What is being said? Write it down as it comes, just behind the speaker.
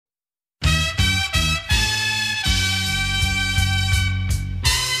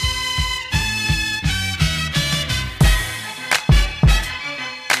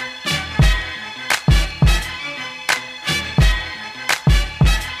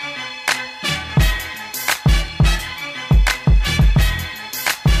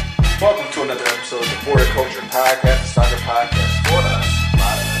another episode of the Border Culture Podcast, the soccer podcast for us,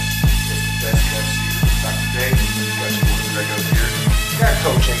 by us. It's the best FC, Dr. Dave. We got your boy Grego here. We got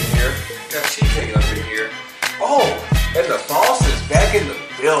Coach in here. We got TK up in here. Oh, and the boss is back in the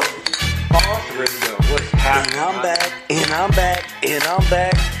building. Boss, ready to go. What's happening? And I'm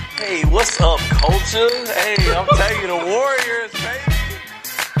back. Hey, what's up, culture? Hey, I'm taking the Warriors,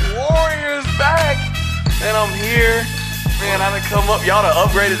 baby. Warriors back. And I'm here. Man, I done come up. Y'all done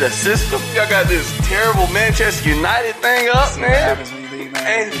upgraded the system. Y'all got this terrible Manchester United thing up, man. What happens when you leave, man?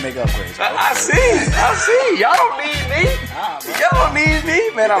 And you make upgrades. I see. Y'all don't need me. Y'all don't need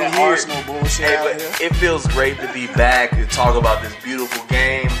me, man. I'm that here. Arsenal bullshit Hey, out but here. it feels great to be back and talk about this beautiful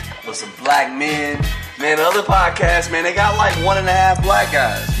game with some black men. Man, other podcasts, man, they got like 1.5 black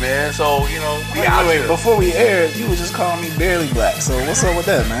guys, man. So, you know, we out Wait, here. before we aired, you were just calling me barely black. So what's up with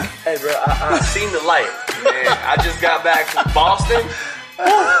that, man? Hey, bro, I seen the light, man. I just got back from Boston.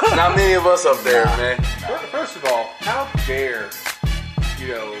 Not many of us up there, man. First of all, how dare,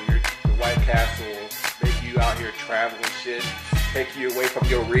 the White Castle make you out here traveling shit, take you away from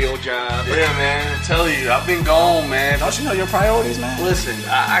your real job? Yeah, man, I tell you, I've been gone, man. Don't you know your priorities, man? Listen,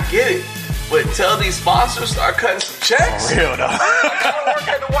 I get it. But tell these sponsors start cutting some checks. For real, though. I gotta work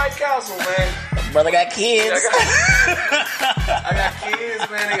at the White Castle, man. Brother got kids. I got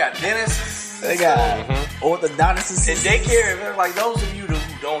kids, man. They got dentists. They got orthodontists. And daycare, man, like those of you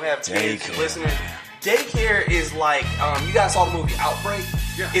who don't have kids Daycare. listening, daycare is like, you guys saw the movie Outbreak?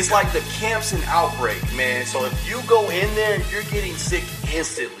 Yeah. It's like the camps in Outbreak, man. So if you go in there, you're getting sick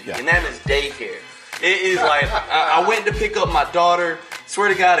instantly. Yeah. And that is daycare. It is like, I went to pick up my daughter. Swear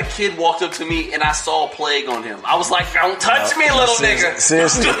to God, a kid walked up to me and I saw plague on him. I was like, don't touch me, little nigga.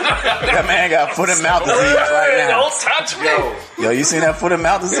 Seriously. That man got foot and mouth disease right now. Don't touch me. Yo, you seen that foot and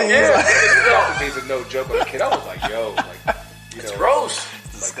mouth disease? Yeah. These are no joke on the kid. I was like, It's gross.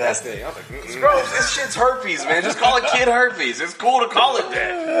 Like that thing. I was like, It's gross. This shit's herpes, man. Just call it kid herpes. It's cool to call it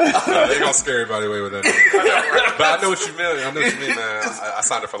that. Nah, they gonna scare everybody away with that. But I know what you mean. Man. I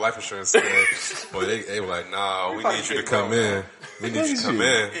signed up for life insurance. Man. Boy, they were like, nah, we need you to come in. We need you to come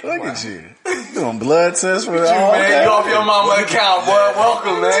in. Look at you. Doing blood tests for all Man, that. you off your mama account, boy.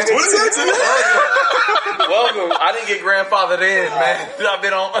 Welcome, man. What is that? Welcome. I didn't get grandfathered in, man. I've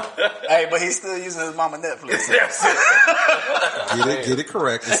been on. Hey, but he's still using his mama Netflix. Get it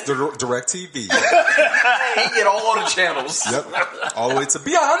correct. It's direct TV. He get all the channels. Yep. All the way to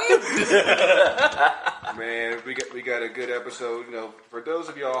Beyond. man, we got a good episode. For those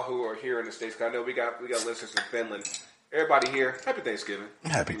of y'all who are here in the States, 'cause I know we got listeners in Finland. Everybody here, happy Thanksgiving.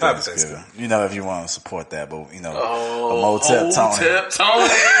 Happy Thanksgiving. Thanksgiving. If you want to support that, but Oh, Motep Tony.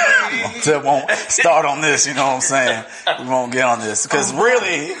 Motep won't start on this, you know what I'm saying? We won't get on this. Because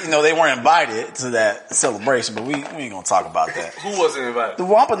really, they weren't invited to that celebration, but we ain't going to talk about that. Who wasn't invited? The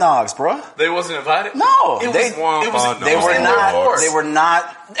Wampanoags, bro. They wasn't invited? No. It They were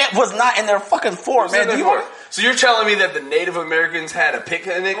not. It was not in their fucking fort, man. So you're telling me that the Native Americans had a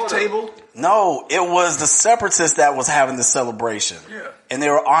picnic table? No, it was the separatists that was having the celebration. Yeah. And they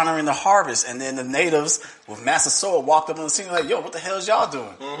were honoring the harvest. And then the natives with Massasoit walked up on the scene like, yo, what the hell is y'all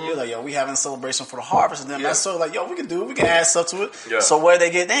doing? They're like, yo, we having a celebration for the harvest. And then Massasoit like, yo, we can add stuff to it. Yeah. So what they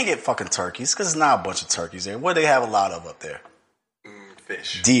didn't get fucking turkeys because it's not a bunch of turkeys there. What do they have a lot of up there?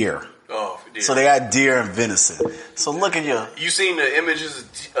 Fish. Deer. Oh, deer. So they got deer and venison. So look at you. You seen the images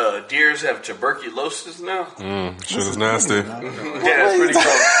of deers have tuberculosis now? Shit is nasty. Yeah, that's pretty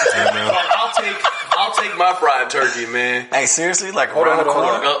gross. Yeah, man. I'll take my fried turkey, man. Hey, seriously? Like Hold around on, the hold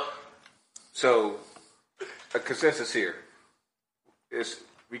corner? on. So, a consensus here is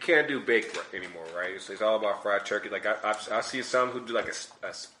we can't do baked anymore, right? It's all about fried turkey. Like I see some who do like a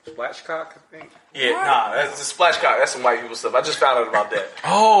splatchcock, I think. Yeah, nah, that's the splash cock. That's some white people stuff. I just found out about that.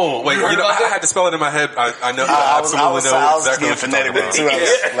 Oh, wait, You heard about I that? had to spell it in my head. I know. I I absolutely know was exactly being what you're phonetic talking with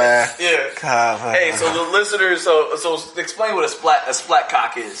it about. too. Yeah. God, Hey, so the listeners, so explain what a splat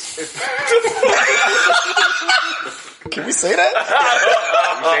cock is. Can we say that?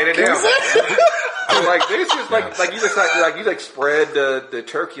 You saying it down. Like this is like you like spread the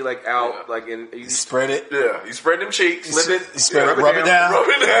turkey like out like and you Spread it. Yeah, you spread them cheeks. You spread it, rub it down. Rub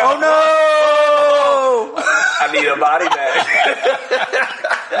it down. Oh no! I need a body bag.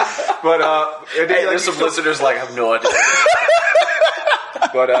 but and then, Hey, there's some listeners like I have no idea.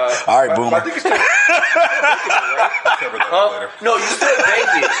 But All right, boomer. I think it's still, Cover that later. No, you still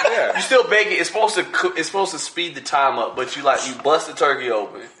bake it. Yeah. You still bake it. It's supposed to speed the time up, but you bust the turkey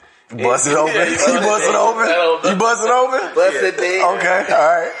open. Bust it open. Yeah, You bust it open. You bust it open. Bust it big. Okay, all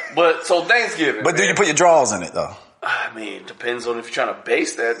right. But so Thanksgiving. But do you put your drawers in it though? I mean, depends on if you're trying to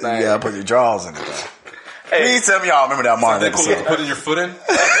base that thing. Yeah, put your drawers in it though. Hey, Please tell me y'all remember that Martin They episode. putting your foot in?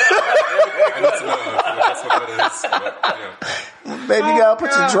 is. But, Baby, you gotta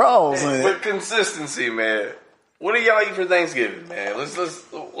put your drawers in. But consistency, man. What do y'all eat for Thanksgiving, man?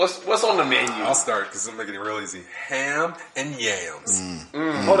 What's on the menu? I'll start because I'm making it real easy. Ham and yams.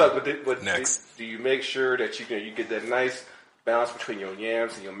 Hold up, but Next. do you make sure that you get that nice balance between your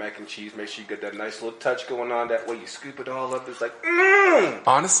yams and your mac and cheese? Make sure you get that nice little touch going on. That way you scoop it all up. It's like,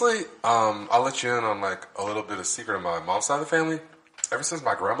 Honestly, I'll let you in on like a little bit of secret of my mom's side of the family. Ever since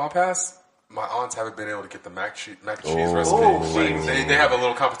my grandma passed, my aunts haven't been able to get the mac and cheese recipe. Like, they have a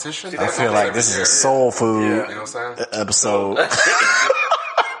little competition. I feel like this is a soul food You know what I'm saying? episode.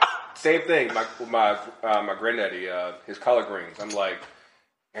 Same thing. My granddaddy, his collard greens. I'm like,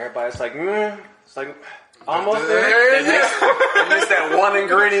 everybody's like, it's like almost there. They missed that one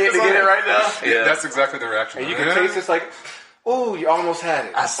ingredient to get it right now. Yeah, that's exactly the reaction. And you can taste it's like, ooh, you almost had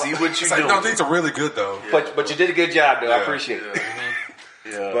it. I see what you're It's like, doing. no, these are really good though. But you did a good job, though. I appreciate it.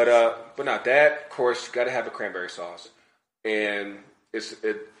 Yeah. But now that, of course, you got to have a cranberry sauce, and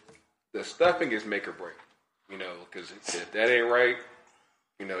the stuffing is make or break. You know, because if that ain't right,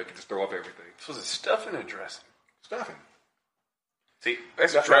 you know, it can just throw up everything. So is it stuffing or dressing? Stuffing. See,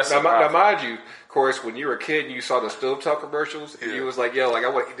 that's Now, dressing. now, mind you, of course, when you were a kid and you saw the stovetop commercials, and you was like, yo, like, I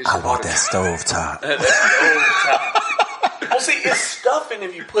want to eat this I shit all want the that time. stove top. That's the old time. Well, see, it's stuffing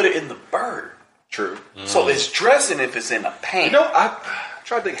if you put it in the bird. True. So it's dressing if it's in a pan. You know, I'm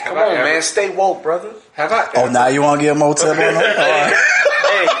trying to think. Come on, man. Stay woke, brother. Have I? Oh, now you want to get a motel on them? All right.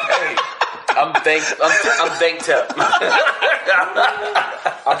 Hey. I'm thank tap.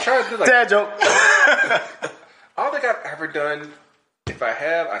 I'm trying to do like. Dad joke. I don't think I've ever done. If I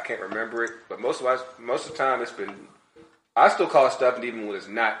have, I can't remember it. But most of the time, it's been. I still call it stuffing even when it's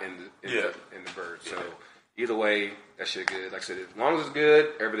not in the bird. So either way, that shit good. Like I said, as long as it's good,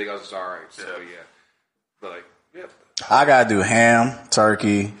 everything else is all right. So yeah, but like I gotta do ham,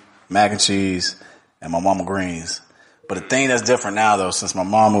 turkey, mac and cheese, and my mama greens. But the thing that's different now, though, since my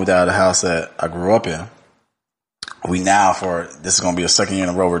mom moved out of the house that I grew up in, we now this is gonna be a second year in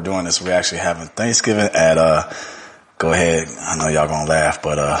a row we're doing this. We're actually having Thanksgiving at go ahead. I know y'all gonna laugh,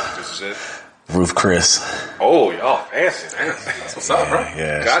 but this is it. Ruth Chris. Oh, y'all fancy. That's what's up, bro.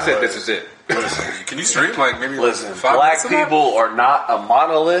 Yeah. God said this is it. Can you stream like maybe Listen, 5 black minutes of that? people are not a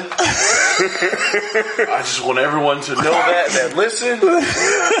monolith. I just want everyone to know that listen,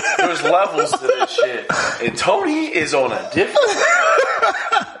 there's levels to this shit. And Tony is on a different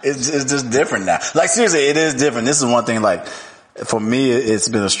It's just different now. Like seriously, it is different. This is one thing. Like for me, it's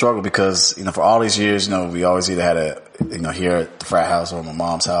been a struggle because for all these years, we always either had here at the frat house or my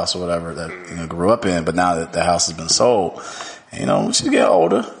mom's house or whatever that grew up in. But now that the house has been sold, she get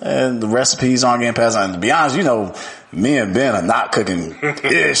older and the recipes aren't getting passed on. And to be honest, me and Ben are not cooking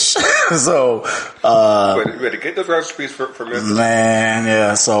ish. So, We had to get those recipes for Memphis. man,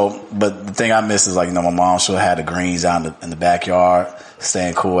 yeah. So, but the thing I miss is my mom should have had the greens out in the backyard,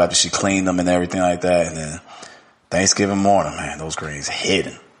 staying cool after she cleaned them and everything like that. And then Thanksgiving morning, man, those greens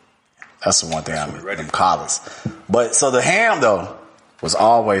hidden. That's the one thing I miss, them collards. But so the ham though was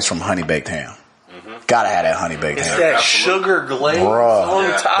always from honey baked ham. Gotta have that honey baked ham. that sugar glaze Bruh, on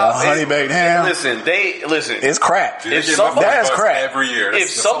that top. honey baked ham. Listen, It's crack. Dude, If they get somebody- my That is bucks crack. every year. if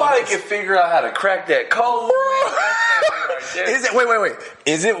somebody can figure out how to crack that code, Is it? Wait.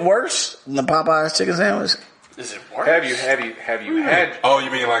 Is it worse than the Popeyes chicken sandwich? is it worse? Have you had? Oh,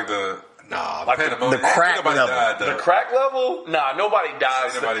 you mean like the pandemonium? the crack Nobody level. died, though. The crack level? Nah, nobody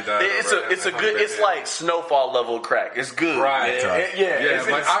dies. Nobody dies It's over a, it's a that good. honey It's baked like snowfall level crack. It's good. Right. Yeah. Right. Yeah. Yeah, It's,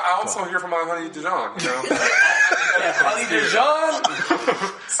 like, it's, I also hear from my honey Dijon. Honey Dijon,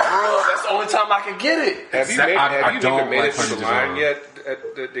 bro. That's the only time I can get it. Have you Exact- I even don't made like it to the honey line Dijon.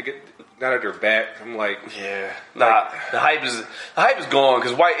 yet? To get now that they're back, I'm like, Yeah. Nah, the hype is gone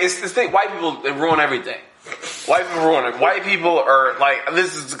because it's this thing. White people they ruin everything. White people ruin it. White people are like,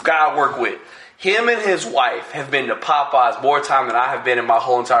 this is the guy I work with. Him and his wife have been to Popeyes more time than I have been in my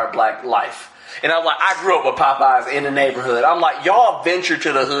whole entire black life. And I'm like, I grew up with Popeyes in the neighborhood. I'm like, y'all venture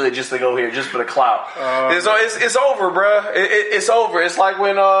to the hood just to go here, just for the clout. And so it's over, bruh. It's over. It's like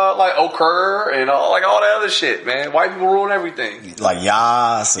when like O'Kerr and all that other shit, man. White people ruin everything. Like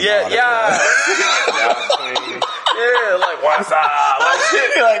Yas. And all that. Yeah, like what's up? Like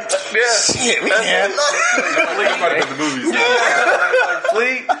shit. Like, Yeah. shit, we can't. That might have been the movies. Like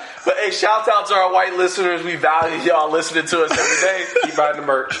Fleet. But hey, shout out to our white listeners. We value y'all listening to us every day. keep buying the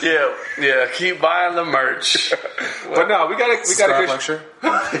merch. Yeah. Keep buying the merch. But no, we gotta Scrap get. lecture.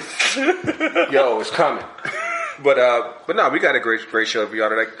 Yo, it's coming. But no, we got a great show for y'all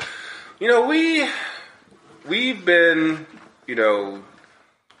today. We've been,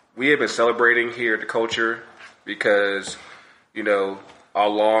 we have been celebrating here at the Culture because, our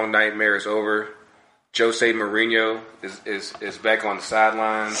long nightmare is over. Jose Mourinho is back on the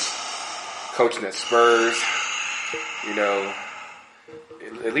sidelines, coaching at Spurs. You know,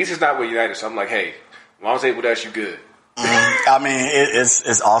 at least it's not with United. So I'm like, hey, as long as they with us, you good. I mean,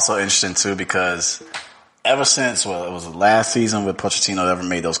 it's also interesting too because ever since it was the last season with Pochettino ever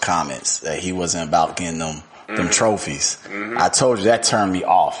made those comments that he wasn't about getting them trophies. I told you that turned me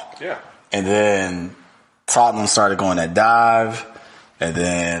off. Yeah. And then Tottenham started going that dive, and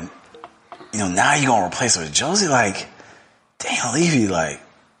then now you're gonna replace it with Josie. Like, damn, Levy, like,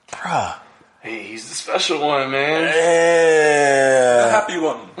 bruh. Hey, he's the special one, man. Yeah. Happy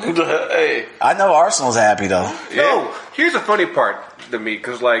one. Hey, I know Arsenal's happy though. No, here's the funny part to me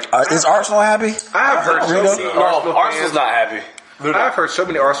because like Is Arsenal happy? I've heard so many Arsenal Arsenal's fans. not happy. I've heard so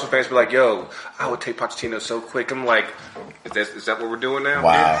many Arsenal fans be like, "Yo, I would take Pochettino so quick." I'm like, "Is that what we're doing now?"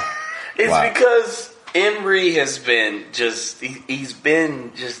 Wow. It's Wow. because Emery has been he's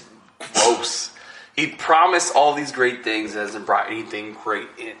been just gross. He promised all these great things, hasn't brought anything great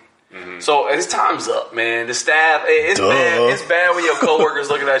in. So his time's up, man. The staff, it's bad. It's bad when your coworkers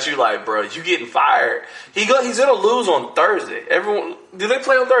looking at you like, bro, you getting fired. He's gonna lose on Thursday. Everyone, do they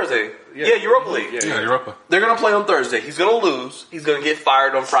play on Thursday? Yeah, Europa League. Yeah, Europa. They're gonna play on Thursday. He's gonna lose. He's gonna get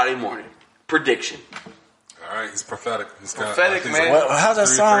fired on Friday morning. Prediction. All right, he's prophetic. He's got, Prophetic, he's man. Well, how's that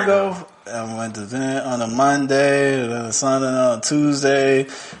 3 song now. go? I went to dinner on a Monday, then a Sunday on a Tuesday,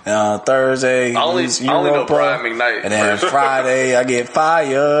 and on a Thursday, I only know Europa, Brian McKnight. and then Friday I get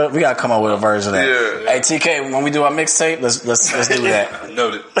fired. We gotta come up with a version of that. Yeah. Hey TK, when we do our mixtape, let's do that.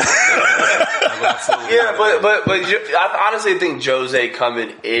 Noted. Yeah, but I honestly think Jose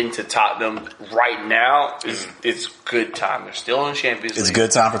coming into Tottenham right now is it's good time. They're still in Champions League. It's a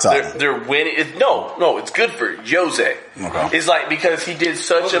good time for Tottenham. They're winning. No, it's good for Jose. Okay. It's like because he did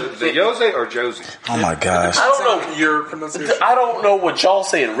such Is it Jose or Josie? Oh my gosh. I don't know. Your pronunciation. I don't know what y'all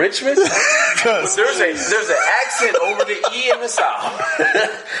say in Richmond. But there's an accent over the E in the South.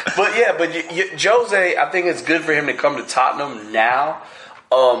 but Jose, I think it's good for him to come to Tottenham now.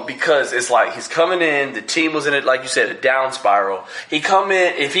 Because it's like he's coming in, the team was in it, like you said, a down spiral. He come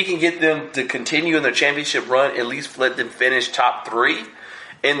in, if he can get them to continue in their championship run, at least let them finish top 3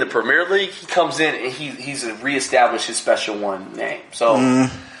 in the Premier League, he comes in and he's reestablished his special one name. So he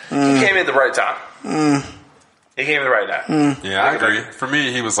came in at the right time. He came in at the right time. Yeah, I agree. For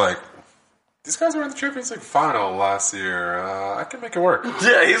me, he was like, these guys were in the Champions League final last year. I can make it work.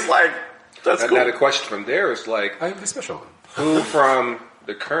 Yeah, he's like, that's cool. Now the question from there is like, I am the special one. who from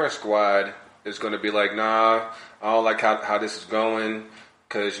the current squad is going to be like, nah, I don't like how this is going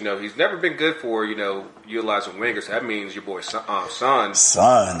because he's never been good for utilizing wingers. That means your boy Son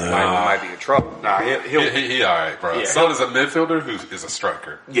Son, dude. might be in trouble. Nah, he'll He all right, bro. Yeah. Son is a midfielder who is a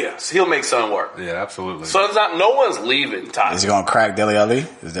striker. yes, he'll make Son work. Yeah, absolutely. Son's not. No one's leaving Is Tottenham. he gonna crack Dele Alli?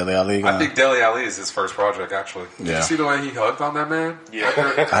 Is Dele Alli gonna... I think Dele Alli is his first project, actually. Did Yeah. you see the way he hugged on that man? Yeah.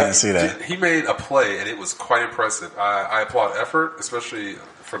 I didn't see that. He made a play, and it was quite impressive. I applaud effort, especially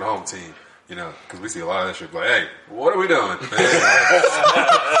for the home team. Because we see a lot of that shit. Like, hey, what are we doing?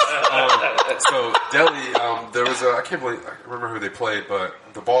 So Dele, there was I remember who they played, but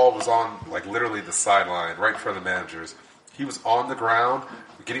the ball was on like literally the sideline, right in front of the managers. He was on the ground,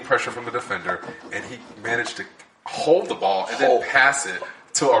 getting pressure from the defender, and he managed to hold the ball and then pass it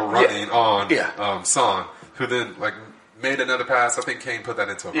to a running Son, who then made another pass. I think Kane put that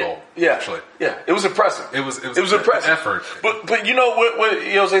into a goal. Yeah, actually. Yeah, it was impressive. It was impressive effort. But you know what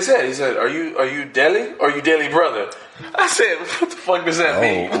Jose said? He said, "Are you Dele or are you Dele brother?" I said, "What the fuck does that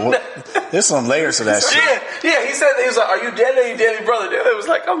mean?" There's some layers to that shit. Yeah. He said he was like, "Are you Dele? Or you Dele brother?" Dele was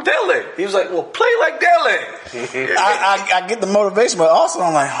like, "I'm Dele." He was like, "Well, play like Dele." I get the motivation, but also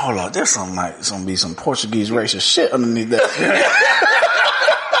I'm like, hold on, there's some be some Portuguese racist shit underneath that.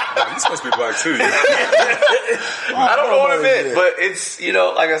 He's supposed to be black too. I don't know what it meant, but it's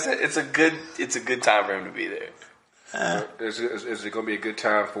like I said, it's a good time for him to be there. Is it going to be a good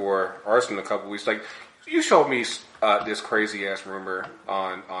time for Arsenal in a couple weeks? Like, you showed me this crazy ass rumor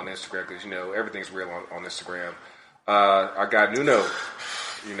on Instagram because everything's real on Instagram. Our guy Nuno,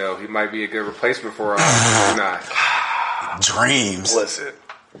 he might be a good replacement for not. Dreams. Listen.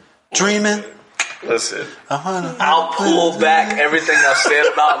 Dreaming. Listen, I'll pull back everything I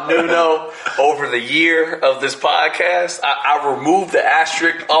said about Nuno over the year of this podcast. I removed the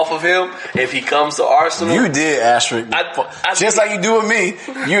asterisk off of him if he comes to Arsenal. You did asterisk. Just like you do with me,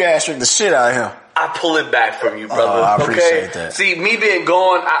 you asterisk the shit out of him. I pull it back from you, brother. I appreciate that. See, me being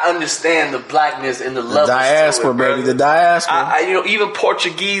gone, I understand the blackness and the levels. Diaspora, to it, baby. The diaspora. even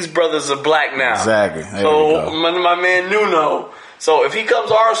Portuguese brothers are black now. Exactly. There So we go. my man Nuno, So if he comes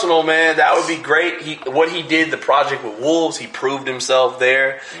to Arsenal, man, that would be great. What he did, the project with Wolves, he proved himself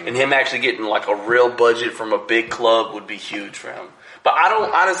there, and him actually getting like a real budget from a big club would be huge for him. But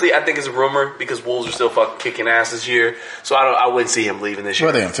I think it's a rumor because Wolves are still fucking kicking ass this year. So I wouldn't see him leaving this year.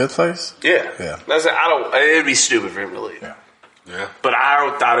 Were they in 5th place? Yeah. Yeah. It'd be stupid for him to leave. Yeah. Yeah. But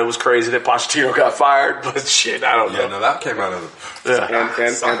I thought it was crazy that Pochettino got fired. But shit, I don't know. Yeah, no, that came out of Yeah.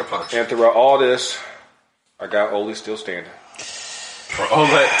 soccer punch. And throughout all this, I got Ole still standing. For Ole,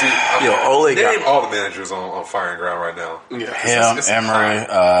 dude, Ole name got all the managers on firing ground right now. Yeah. Him, It's Emery.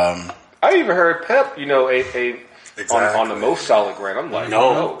 I even heard Pep, Exactly. on the most solid ground. I'm like,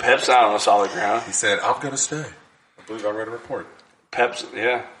 No, Pep's not on a solid ground. He said, "I'm going to stay." I believe I read a report. Pep's,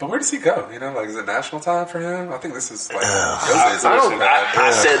 yeah. But where does he go? Is it national time for him? I think this is like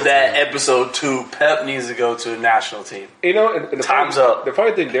I said that episode 2. Pep needs to go to a national team. and the Time's funny, up. The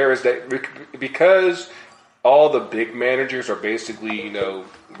funny thing there is that because all the big managers are basically,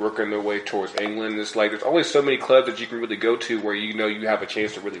 working their way towards England, it's like there's only so many clubs that you can really go to where you have a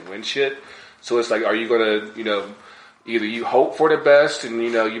chance to really win shit. So it's like, are you going to, either you hope for the best and,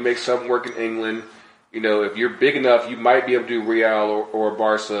 you make something work in England. If you're big enough, you might be able to do Real or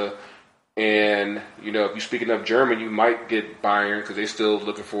Barca. And, if you speak enough German, you might get Bayern because they're still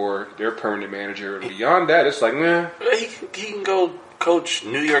looking for their permanent manager. And beyond that, it's like, He can go coach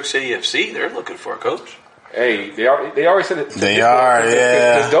New York City FC. They're looking for a coach. hey, they already said it. They are,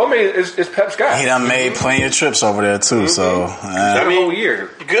 yeah. Because Dome is Pep's guy. He done made plenty of trips over there too. So, The whole year.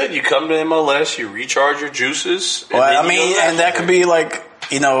 Good. You come to MLS, you recharge your juices. well, then I you mean, go and that could be like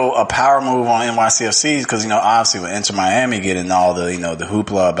a power move on NYCFCs because obviously with Inter Miami getting all the the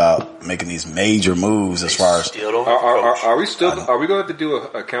hoopla about making these major moves as far as Still don't Are we still? Are we going to do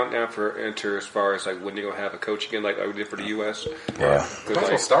a countdown for Inter as far as like when you're going to have a coach again, like we did for the U.S.? yeah. Might as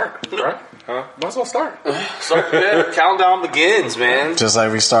well start, right? Huh? Might as well start. countdown begins, man. Just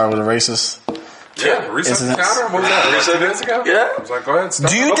like we started with the racists. Yeah, reset the Incidents. counter. What was that? Like 2 minutes ago? Yeah. I was like, go ahead. Start.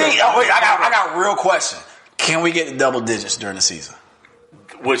 Do you think? Oh wait, I got a real question. Can we get to double digits during the season?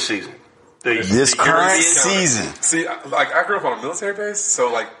 Which season? This current European season. See, like I grew up on a military base,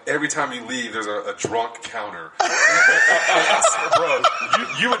 so like every time you leave, there's a drunk counter. Bro,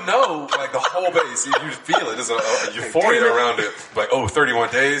 you would know like the whole base. You'd feel it. There's a euphoria around it. Like 31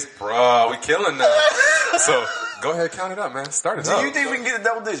 days, bro, we killing now. So go ahead, count it up, man. Start it up. Do you think we can get to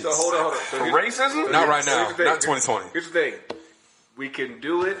double digits? So hold on. So Racism? Not right now. here's the thing. Not 2020. Here's the thing: we can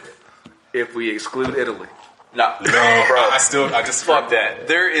do it if we exclude Italy. No, No, bro. I just Fuck that.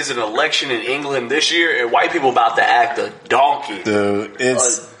 There is an election in England this year, and white people about to act a donkey. Dude,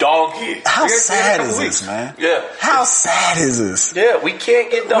 it's A donkey. how We got sad a couple is weeks. this, man? Yeah. How sad is this? Yeah, we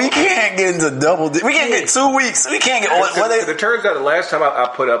can't get double. We can't get into double digits. We can't get 2 weeks. We can't get what It they. turns out the last time I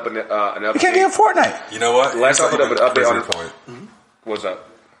put up an update, We can't get a fortnight. You know what? Last time I put up an update on the point. what's up?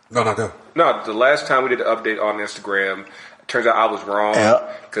 No, go. No, the last time we did an update on Instagram, it turns out I was wrong. Yeah.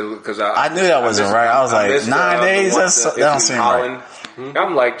 Because I knew that wasn't right. I was like, missed, 9 days? That don't seem right.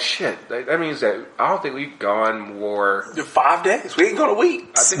 I'm like, shit. That means that I don't think we've gone more. 5 days. We ain't going a week.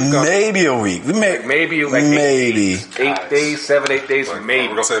 I think we've gone Maybe a week. We may, maybe like maybe. 8 days, 7, 8 days, Like, maybe.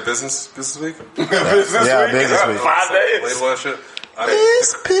 we're gonna say business week. Yeah, business week. 5 days. Label that shit. I mean,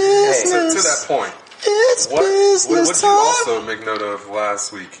 It's to business. that point, It's what business did you time. also make note of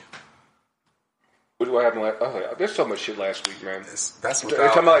last week? What do I have? Oh, there's so much shit last week, man. That's You're without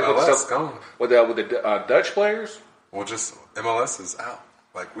talking about like, MLS with stuff gone. with the Dutch players. Well, just MLS is out.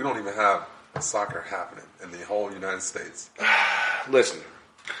 Like we don't even have soccer happening in the whole United States. Listen,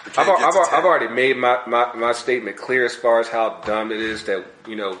 We I've can't get to 10. already made my statement clear as far as how dumb it is that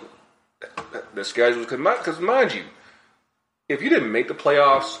the schedule. Because mind you, if you didn't make the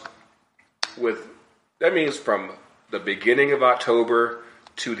playoffs, that means from the beginning of October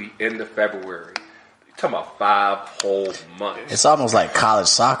to the end of February. You're talking about 5 whole months. It's almost like college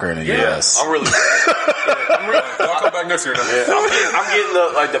soccer in the U.S. I'm really. I'll come back next year. Now. I'm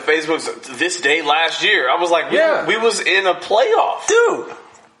getting the Facebooks this day last year. I was like, we was in a playoff. Dude,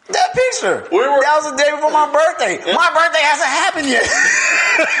 that picture. That was the day before my birthday. My birthday hasn't happened yet.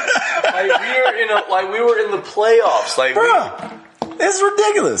 We were in the playoffs. Like, Bruh, it's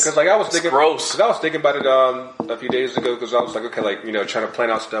ridiculous. Because I was thinking, gross. 'cause I was thinking about it a few days ago. Because I was like, okay, trying to plan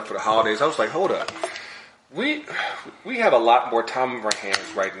out stuff for the holidays. I was like, hold up, we have a lot more time on our hands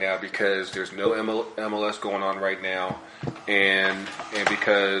right now because there's no MLS going on right now, and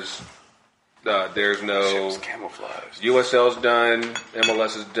because there's no camouflage. USL's done,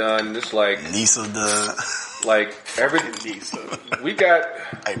 MLS is done. It's like Nisa done. like everything we got.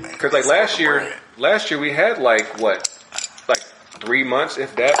 Hey, man, Because like last year we had like 3 months,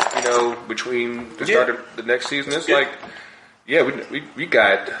 if that, between the start of the next season. It's like Yeah, we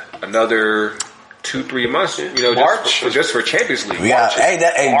got another 2-3 months. You know, March? just for Champions League. We got,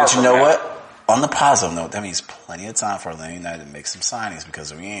 but you know now. what? On the positive note, that means plenty of time for Atlanta United to make some signings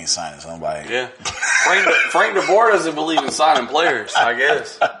because we ain't signing somebody. Yeah. Frank DeBoer doesn't believe in signing players, I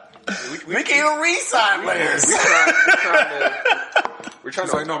guess. We can't even re-sign players. We're trying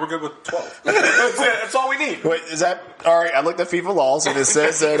He's to. like, no, we're good with 12. That's all we need. Wait, is that all right? I looked at FIFA laws and it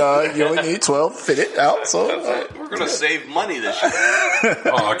says that you only need 12 to fit it out. So We're going to save money this year.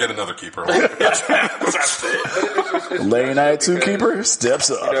 Oh, I'll get another keeper. That's it. Atlanta United 2 keeper steps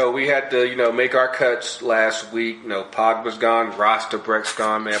up. You know, we had to, make our cuts last week. You know, Pogba's gone, Rostabrek's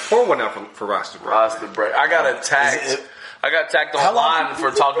gone, man. Pour one out for Rostabreck. Rasta Breck. I got attacked. I got attacked online for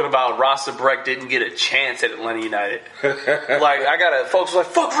talking about Rasta Breck didn't get a chance at Atlanta United. Folks were like,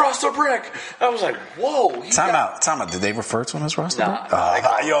 fuck Rasta Breck. I was like, whoa. Time out. Did they refer to him as Rasta?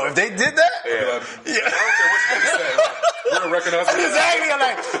 Nah. Yo, if they did that, I don't care what you say. We're going to recognize it. exactly. I'm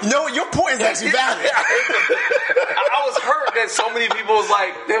like, no, your point is actually valid. I was hurt that so many people was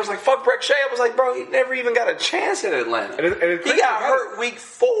like, fuck Breck Shea. I was like, bro, he never even got a chance at Atlanta. He got hurt week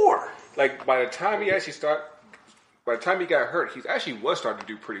 4. Like, by the time he got hurt, he actually was starting to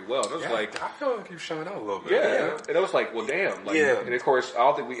do pretty well. And it was like, I feel like you've shown out a little bit. yeah. And it was like, well, damn. Like, Yeah. And of course, I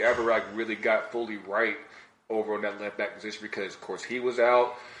don't think we ever really got fully right over on that left back position because, of course, he was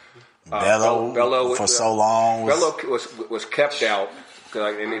out. Bello for so long. Bello was kept out.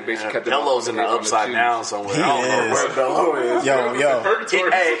 And they basically kept him Bello's in the on upside twos. down somewhere. He I don't know is. where Bello is.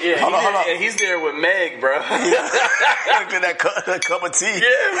 Yo. Hold on. And he's there with Meg, bro. Look at that cup of tea.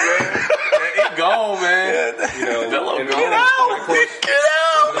 Yeah, man. He gone, man. Bello and gone. of course,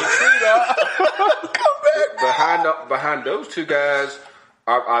 Come back. behind those two guys,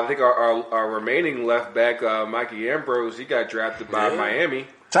 I think our remaining left back, Mikey Ambrose, he got drafted by Miami.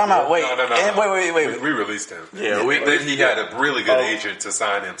 Time out. Wait. No. Wait. We released him. Yeah, then he had a really good agent to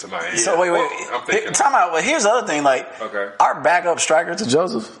sign him to Miami. So wait. I'm thinking. Time out. Well, here's the other thing. Like, Okay. our backup striker to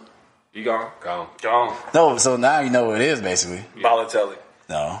Joseph. You gone? Gone. No, so now you know what it is basically. Balotelli.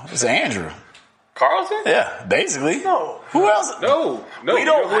 No, it's Andrew. Carlson? Yeah, basically. No. Who else? No. We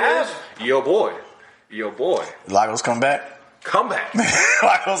don't have. Your boy. Lagos come back. Come back.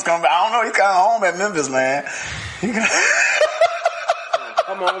 Lagos come back. I don't know. He's kind of home at Memphis, man.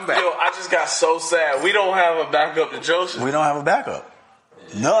 Come on back. Yo, I just got so sad. We don't have a backup to Joseph. We don't have a backup.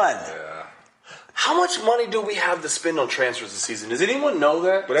 None. How much money do we have to spend on transfers this season? Does anyone know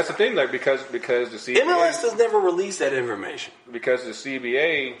that? But that's the thing, like because the CBA, MLS has never released that information. because the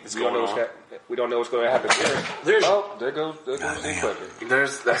CBA, going on. we don't know what's going to happen there. There goes the Clipper.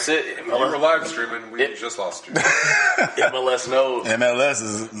 That's it. We were live streaming. We just lost you. MLS knows. MLS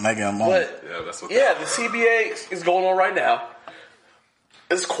is making a moment. But Yeah, that's what. yeah, the CBA is going on right now.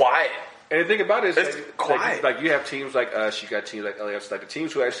 It's quiet. And the thing about it is, It's quiet. like you have teams like us, you got teams like LAFC, like the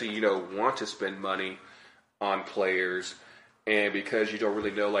teams who actually want to spend money on players, and because you don't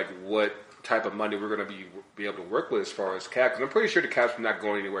really know like what type of money we're going to be able to work with as far as cap. Because I'm pretty sure the cap's not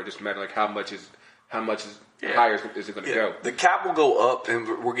going anywhere. It just matter like how much is higher is it going to go? The cap will go up, and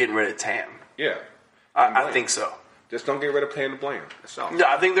we're getting rid of TAM. Yeah, I think so. just don't get rid of Plan to Blame. That's all. No,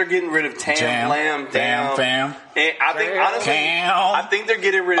 I think they're getting rid of Tam, Lamb, Damn, fam. And I think Cam. honestly, Cam. I think they're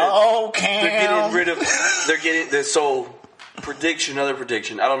getting rid of. Oh, Cam. They're getting rid of. They're getting the so prediction. Another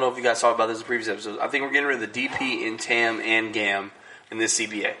prediction. I don't know if you guys talked about this in previous episodes. I think we're getting rid of the DP in Tam and Gam in this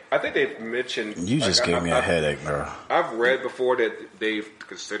CBA. I think they've mentioned. You just gave me a headache, bro. I've read before that they've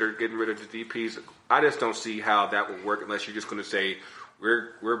considered getting rid of the DPs. I just don't see how that would work unless you're just going to say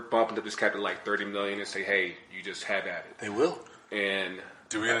we're bumping up this cap to like $30 million and say, hey, you just have at it. They will. And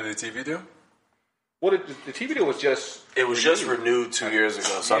Do we get any TV deal? well, the TV deal was just just renewed 2 years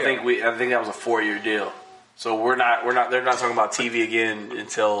ago. So Yeah. I think that was a 4-year deal. So they're not talking about TV again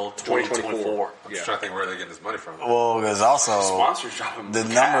until 2024. I'm just trying to think where they're getting this money from. Well, because also Sponsors dropping the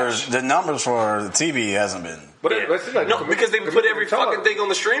cash. numbers for the TV hasn't been. But Yeah. let's see, like, No, because they put every fucking thing on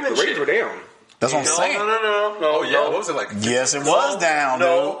the streaming The ratings shit. were down. That's what I'm saying. No. Oh yeah, what was it like? Yes, it was down,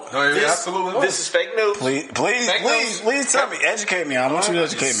 No, dude. No, it absolutely was. This is fake news. Please tell me, educate me. I want you to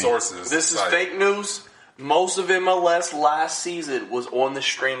educate me. Sources. This is like, fake news. Most of MLS last season was on the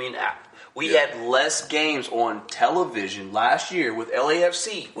streaming app. We had less games on television last year with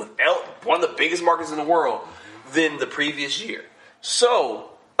LAFC, with one of the biggest markets in the world, than the previous year.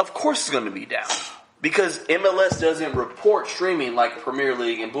 So, of course it's going to be down. Because MLS doesn't report streaming like Premier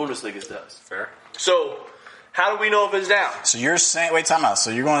League and Bundesliga does. Fair. So, how do we know if it's down? So you're saying, wait, time out. So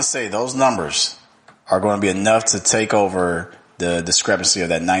you're going to say those numbers are going to be enough to take over the discrepancy of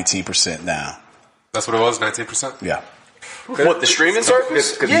that 19% down? That's what it was. 19%. Yeah. What, the streaming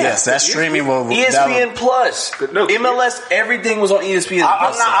service? Yes, that streaming will. ESPN Plus, MLS, everything was on ESPN.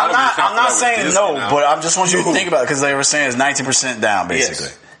 I'm not saying no, but I just want you to think about it because they were saying it's 19% down, basically.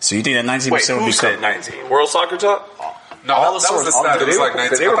 Yes. So you think that 19% Wait, would who be said 19? World Soccer Talk? No, all the that was the sources, stat. It was like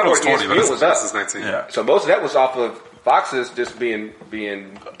 19. I thought it was 20, but this is 19. Yeah. So most of that was off of Fox's just being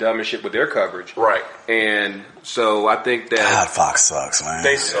dumb and shit with their coverage. Right. And so I think that God, Fox sucks, man.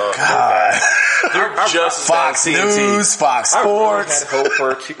 They suck. God. They're just Fox TNT. News, Fox I really Sports. had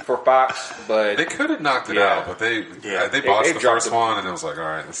hope for Fox, but They could have knocked it Yeah. out, but they botched They the dropped first it. one, and it was like, all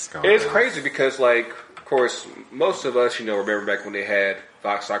right, this is going it's down. crazy because, like, of course, most of us, remember back when they had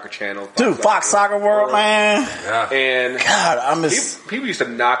Fox Soccer Channel. Dude, Fox Soccer World, man. Yeah. And God, I miss. people used to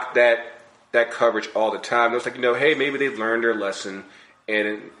knock that coverage all the time. It was like, hey, maybe they've learned their lesson.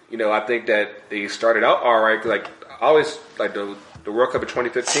 And, I think that they started out all right. Like, I always, like, the World Cup of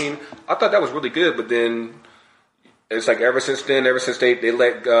 2015, I thought that was really good. But then it's like ever since they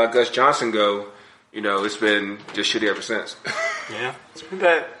let Gus Johnson go, it's been just shitty ever since. Yeah, it's been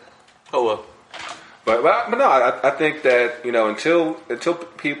bad. Oh, well. But no, I think that until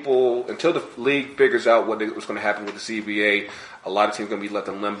the league figures out what's going to happen with the CBA, a lot of teams are going to be left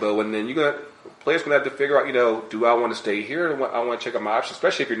in limbo, and then players going to have to figure out, do I want to stay here? Or I want to check out my options,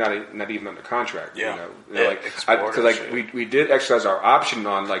 especially if you're not even under contract. Yeah. Because we did exercise our option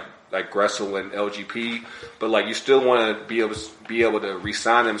on like Gressel and LGP, but like you still want to be able to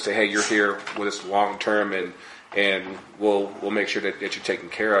re-sign them and say, hey, you're here with us long term, and we'll make sure that you're taken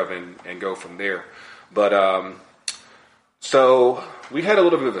care of and go from there. But so we had a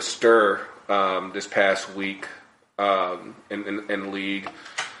little bit of a stir this past week in the league.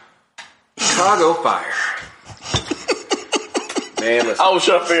 Chicago Fire. Man, listen. I was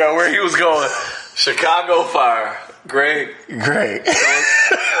trying to figure out where he was going. Chicago Fire. Great.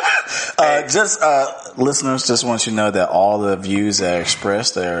 Listeners, just want you to know that all the views that are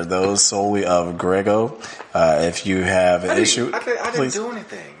expressed are those solely of Grego. If you have an issue, I didn't please. do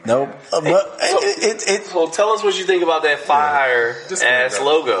anything. Nope. But it Well, tell us what you think about that fire ass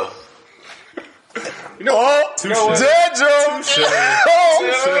logo. Dad joke.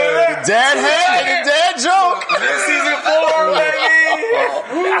 Dad had a dad joke. Season 4, baby.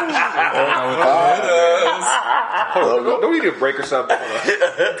 Hold on, don't we need a break or something?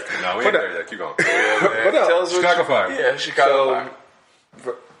 No, we ain't there yet. Keep going. But no, Tell us what Chicago Fire. Yeah, Chicago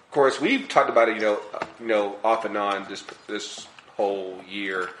Fire. Of course, we've talked about it, off and on this whole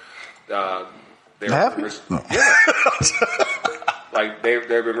year. Have you? No. Yeah. Like there have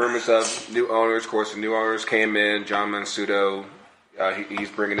been rumors of new owners. Of course, the new owners came in. John Mansudo, he's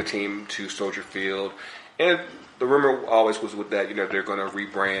bringing the team to Soldier Field, and the rumor always was with that they're going to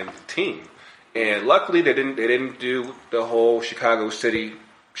rebrand the team. And luckily, they didn't do the whole Chicago City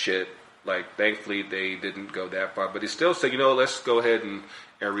shit. Like, thankfully, they didn't go that far. But they still said, let's go ahead and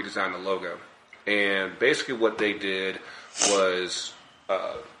redesign the logo. And basically, what they did was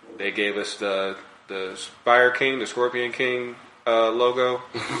they gave us the Fire King, the Scorpion King logo,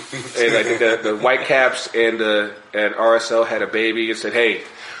 and I think that the Whitecaps and RSL had a baby and said, "Hey,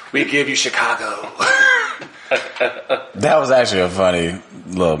 we give you Chicago." That was actually a funny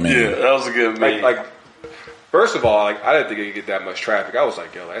little meme. Yeah, that was a good meme. Like, first of all, I didn't think it could get that much traffic. I was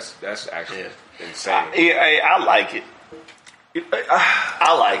like, "Yo, that's actually insane." I like it.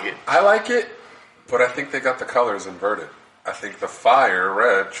 I like it. I like it, but I think they got the colors inverted. I think the fire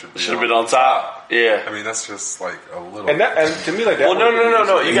red should have been on top. Yeah. I mean, that's just like a little. And to me, like that. Well, no.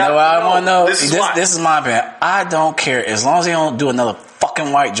 You know what I want to know? This is my opinion. I don't care as long as they don't do another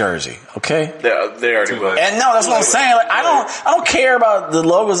fucking white jersey. Okay. They already will. And no, that's what I'm saying. Like I don't care about the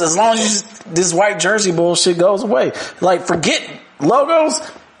logos as long as this white jersey bullshit goes away. Like forget logos.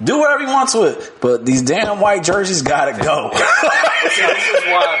 Do whatever you want to it, but these damn white jerseys gotta go. See, this is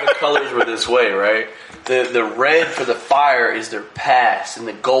why the colors were this way, right? The red for the Fire is their past, and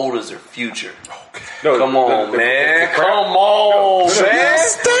the gold is their future. Okay. No, Come on, man.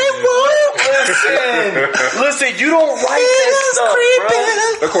 Listen, you don't write that stuff,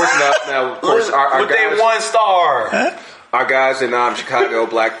 bro. Of course, our With guys, a 1 star. our guys in Chicago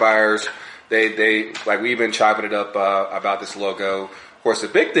Blackfires, they like we've been chopping it up about this logo. Of course, the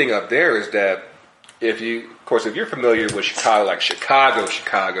big thing up there is that if you're familiar with Chicago, like Chicago,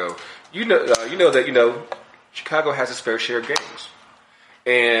 you know that Chicago has its fair share of gangs,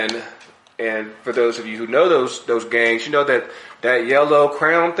 and for those of you who know those gangs, you know that yellow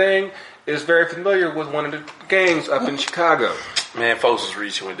crown thing is very familiar with one of the gangs up in Chicago. Man, folks was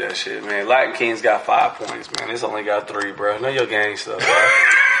reaching with that shit, man. Latin Kings got 5 points, man. It's only got 3, bro. Know your gang stuff, bro.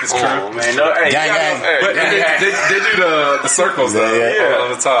 It's Oh true. man, no, hey, Gang, y'all gang. know- hey, But they do the circles though, Yeah.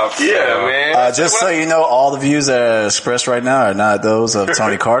 on the top. yeah, man. Just so you know, all the views that are expressed right now are not those of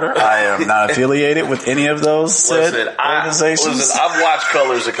Tony Carter. I am not affiliated with any of those said organizations. I've watched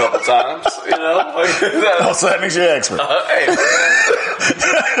Colors a couple times. You know, Oh, so that makes you an expert. hey,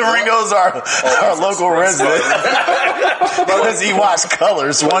 Ringo's our local resident because he watched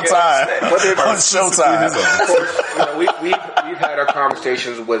Colors one time on Showtime. We've had our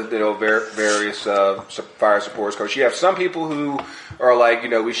conversations with various fire supporters coach. You have some people who are like,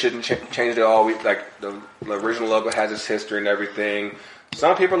 we shouldn't change it all. Like the original logo has its history and everything.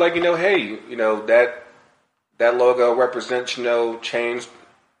 Some people are like, hey, that logo represents change,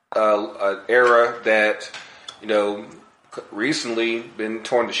 an era that recently been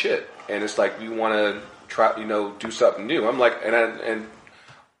torn to shit, and it's like we want to try, do something new. I'm like, and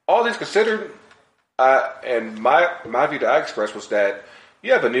all these considered. And my view that I expressed was that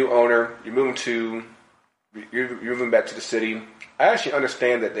you have a new owner, you're moving back to the city. I actually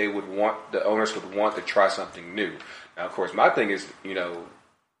understand that the owners would want to try something new. Now, of course, my thing is,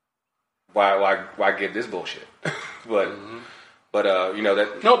 why give this bullshit? but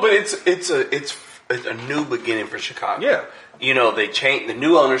that no, but it's a new beginning for Chicago. Yeah, They changed the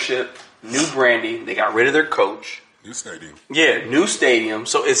new ownership, new branding. They got rid of their coach. New stadium. Yeah, new stadium.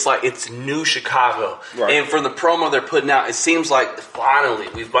 So it's like it's new Chicago. Right. And for the promo they're putting out, it seems like finally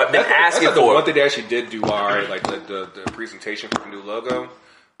we've been asking that's the for one thing they actually did do all right. Like the presentation for the new logo,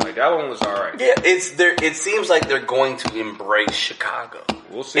 like that one was all right. Yeah, it seems like they're going to embrace Chicago.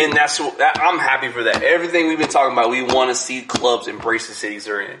 We'll see. And I'm happy for that. Everything we've been talking about, we want to see clubs embrace the cities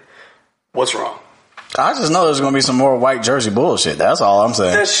they're in. What's wrong? I just know there's going to be some more white jersey bullshit. That's all I'm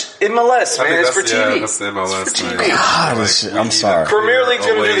saying. That's MLS, I man. think It's for TV. that's the MLS It's for thing. TV. God, this shit, We I'm need sorry. a Premier League's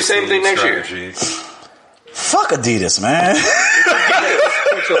gonna do the away same thing team next year. strategy. Fuck Adidas, man.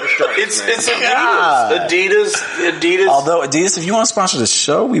 It's God. Adidas. Although Adidas, if you want to sponsor the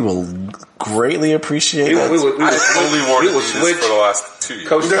show, we will greatly appreciate it. We would I've only worn we would Adidas switch for the last 2 years.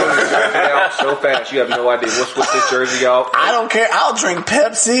 Coach jersey out so fast. You have no idea. We'll switch this jersey out. I don't care. I'll drink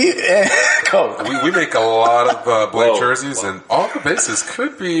Pepsi and Coke. We make a lot of blank jerseys, and all the bases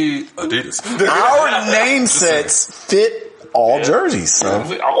could be Adidas. Our name sets fit all jerseys. So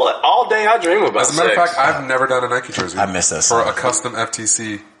All day I dream about As a matter of sex. fact, I've never done a Nike jersey. I miss that for song. a custom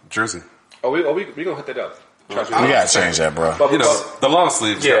FTC jersey. We gonna hit that up. Trust me. we gotta change that, bro. But, The long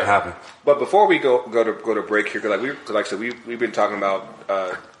sleeves Yeah. don't happen. but before we go to break here, because like I said, we've been talking about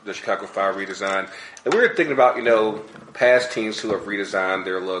the Chicago Fire redesign, and we were thinking about past teams who have redesigned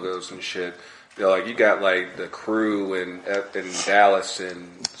their logos and shit. Like you got like the Crew and Dallas and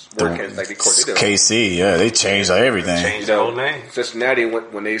like they did. KC, yeah, they changed everything. Changed the whole name. Cincinnati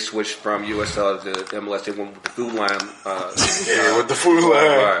when they switched from USL to MLS, they went with the Food Line. With the Food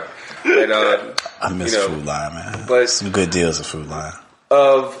Line. Right. And, I miss Food Line, man. but- some good deals at Food Line.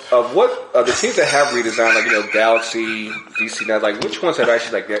 Of the teams that have redesigned, like Galaxy, DC, now like which ones have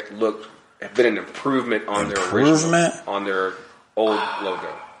actually have been an improvement on their original, on their old logo?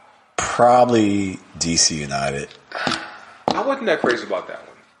 Probably DC United. I wasn't that crazy about that one.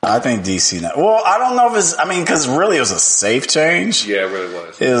 I think DC United. Well, I don't know if it's. I mean, because really it was a safe change. Yeah, it really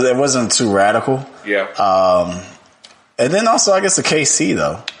was. It wasn't too radical. Yeah. And then also, I guess the KC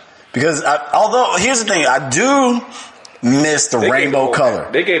though, because although here's the thing, I do miss the rainbow color.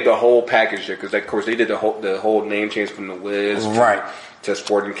 They gave the whole package there because, of course, they did the whole name change from the Wiz to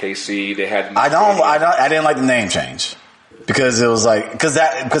Sporting KC. They had. I didn't like the name change because it was like because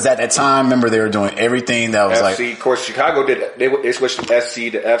at that time, remember they were doing everything that was FC. like. Of course, Chicago did. They switched from SC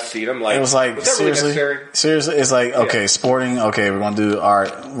to FC. And I'm like, It was like was that really seriously, necessary? it's like okay, Sporting. Okay, we're gonna do all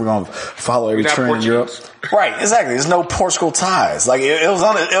right. We're gonna follow every We're not trend in Europe. Portuguese. Right, exactly. There's no Portugal ties. Like it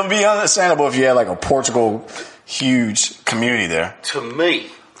would be understandable if you had like a Portugal huge community there. To me.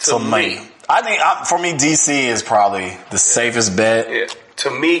 I think for me, DC is probably the safest bet. Yeah.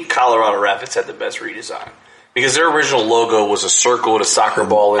 To me, Colorado Rapids had the best redesign. Because their original logo was a circle with a soccer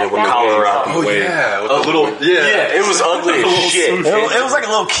ball in it with Colorado. Oh, yeah. With A the little, yeah. it was ugly as shit. It was like a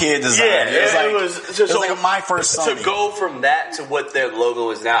little kid design. Yeah, it was like my first son. To go from that to what their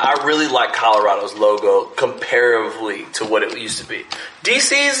logo is now, I really like Colorado's logo comparatively to what it used to be.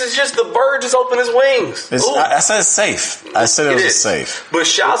 DC's is just the bird just opened his wings. I said it's safe. I said it was safe. But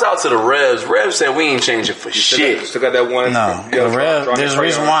shouts out to the Revs. Revs said we ain't changing for shit. Still got that one. No, the Rev, there's a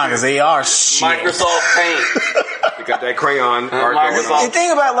reason why because they are shit. Microsoft Paint. They got that crayon art Microsoft. going on. The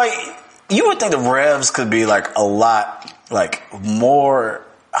thing about you would think the Revs could be like a lot more.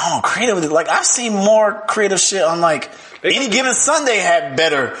 I don't know, creative. Like I've seen more creative shit on Any Given Sunday had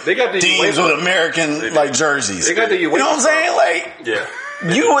better They got the teams UEFA. with American jerseys. They got the you know what I'm saying? Yeah.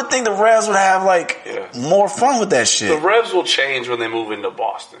 You would think the Revs would have more fun with that shit. The Revs will change when they move into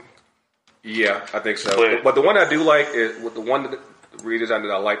Boston. Yeah, I think so. But the one I do like is the one that the redesign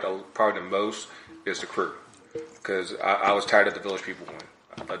that I like probably the most is the crew, because I was tired of the Village People one.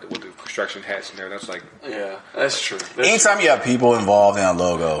 With the construction hats in there, that's like that's true. Anytime you have people involved in a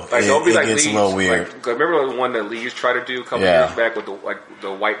logo, it gets a little weird. Remember the one that Lee's tried to do a couple years back with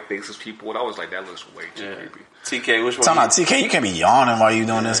the white faceless people, and I was like, that looks way too creepy. TK, which one? Talking about TK, you can't be yawning while you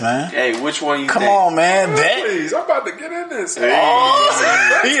doing this, man. Hey, which one you Come think? on, man. Please, I'm about to get in this.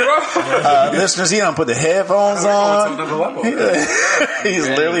 Listeners, he done put the headphones on. To another level. He's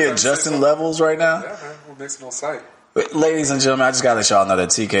literally adjusting levels right now. Yeah, man. We're mixing on site. But ladies and gentlemen, I just gotta let y'all know that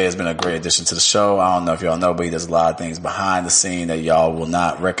TK has been a great addition to the show. I don't know if y'all know, but he does a lot of things behind the scene that y'all will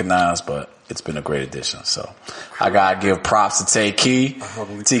not recognize, but it's been a great addition. So I gotta give props to Tay Key.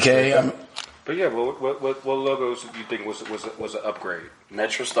 TK. But yeah, what logos do you think was an upgrade?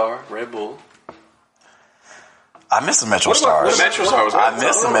 Metro Star, Red Bull. I missed the Metro Stars. I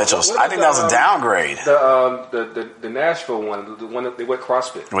missed the Metro. I think that was a downgrade. The Nashville one, the one that they went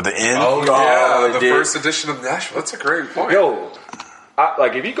CrossFit With the N? Oh, yeah, the first edition of Nashville. That's a great point. Yo,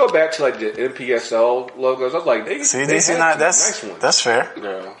 if you go back to the NPSL logos, I was like, they See, had not, nice ones. that's fair.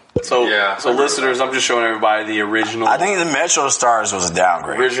 Yeah. So listeners, I'm just showing everybody the original. I think the Metro Stars was a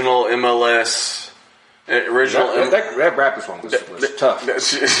downgrade. Original MLS. That Raptors one was tough.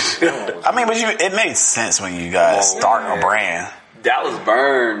 I mean, but it made sense when you guys start a brand. That was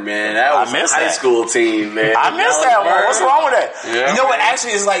burned, man. That was a high school team, man. I missed that one. What's wrong with that? Yeah, you know what?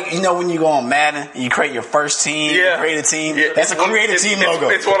 Actually, it's like, when you go on Madden, you create your first team, you create a team. Yeah. That's a creative team logo.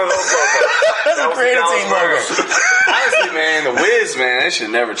 It's one of those logos. That's a creative team logo. Honestly, man, the Wiz, man, they should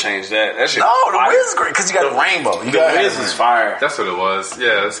never change that. That shit. No, the Wiz is great because you got a rainbow. The Wiz is fire. That's what it was.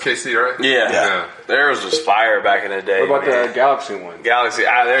 Yeah, that's KC, right? Yeah. Theirs was fire back in the day. What about the Galaxy one? Galaxy?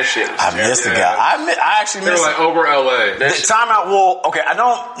 Their shit was I missed the guy. I actually They were missed like over LA. the timeout. Well, okay, I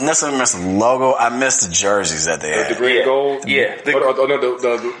don't necessarily miss the logo. I miss the jerseys that they The had. green and gold? Yeah.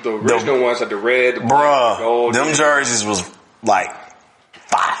 The original ones had the red, the Bruh, gold. them jerseys was like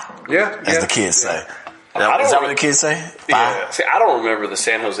fire. Yeah. As the kids say. I don't Is that what the kids say? Yeah. See, I don't remember the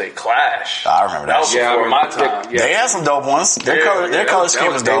San Jose Clash. I remember that That was shit. before my time. They had some dope ones. Their color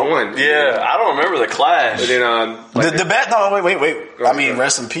scheme was dope. Yeah, I don't remember the Clash. And then The bet. No, wait. I mean,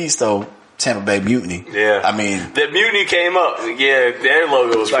 rest in peace though. Tampa Bay Mutiny. Yeah. I mean, the Mutiny came up. Yeah, their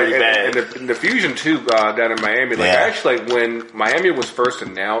logo was pretty bad. and the Fusion too down in Miami. Actually, when Miami was first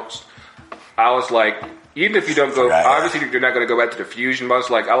announced, I was like, even if you don't go, obviously you're not going to go back to the Fusion, but I was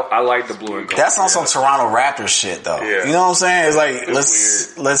like, I like the blue and gold. that's on some Toronto Raptors shit though. Yeah. You know what I'm saying? It's like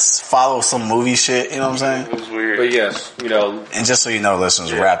let's follow some movie shit. You know what I'm saying? It was weird. But yes, And just so you know,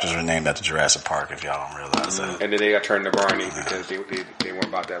 listeners, Raptors were named after Jurassic Park. If y'all don't realize that. and then they got turned to Barney because they weren't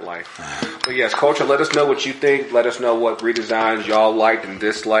about that life. But yes, Culture, let us know what you think. Let us know what redesigns y'all liked and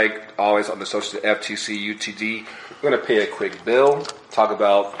disliked. Always on the social FTC UTD. We're going to pay a quick bill. Talk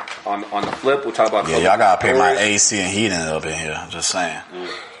about, on the flip, we'll talk about... Yeah, y'all got to pay my AC and heating up in here. I'm just saying.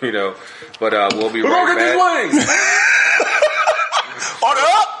 But we'll be We're right going to back. get these wings. Order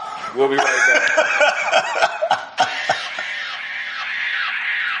up! We'll be right back.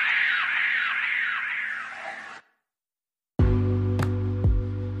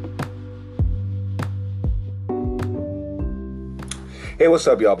 Hey, what's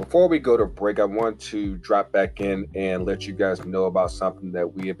up, y'all? Before we go to break, I want to drop back in and let you guys know about something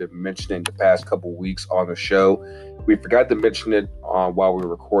that we have been mentioning the past couple weeks on the show. We forgot to mention it while we were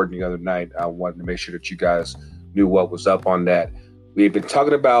recording the other night. I wanted to make sure that you guys knew what was up on that. We've been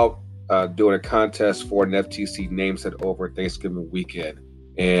talking about doing a contest for an FTC name set over Thanksgiving weekend.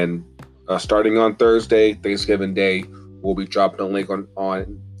 And starting on Thursday, Thanksgiving Day, we'll be dropping a link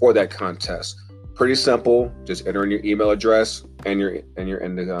on for that contest. Pretty simple. Just enter in your email address and you're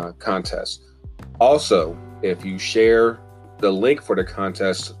in the contest. Also, if you share the link for the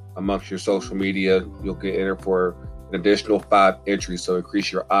contest amongst your social media, you'll get entered for an additional 5 entries. So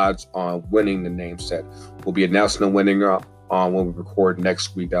increase your odds on winning the name set. We'll be announcing the winner on when we record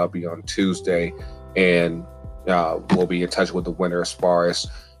next week. That'll be on Tuesday, and we'll be in touch with the winner as far as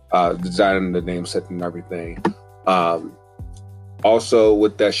designing the name set and everything. Also,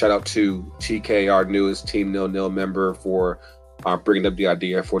 with that, shout out to TK, our newest Team Nil Nil member, for bringing up the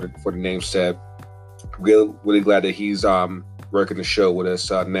idea for the name set. Really glad that he's working the show with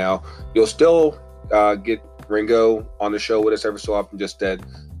us now. You'll still get Ringo on the show with us every so often, just that,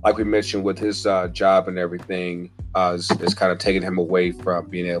 like we mentioned, with his job and everything, is kind of taking him away from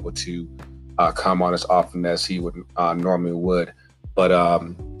being able to come on as often as he would normally would. But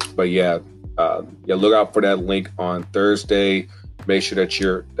yeah, look out for that link on Thursday. make sure that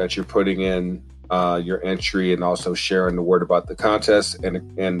you're putting in your entry and also sharing the word about the contest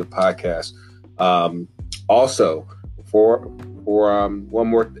and the podcast. Also, for one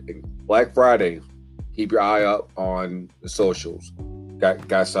more thing, Black Friday, keep your eye up on the socials.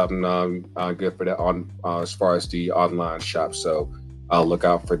 Got something good for that on as far as the online shop. So look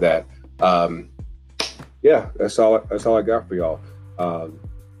out for that. That's all I got for y'all.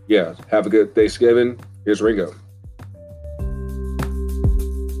 Have a good Thanksgiving. Here's Ringo.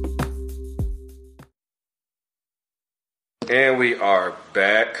 And we are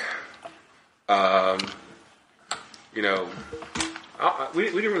back. We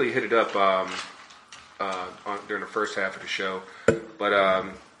didn't really hit it up during the first half of the show, but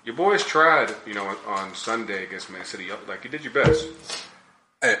your boys tried, on Sunday against Man City. Like, you did your best.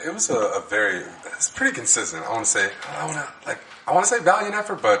 Hey, it was it's pretty consistent. I want to say valiant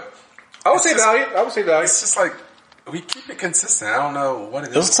effort, but I would say valiant. It's just like we keep it consistent. I don't know what it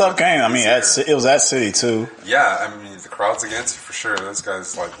is. It was a tough game. I mean, it was at City too. Yeah, I mean the crowd's against you for sure. Those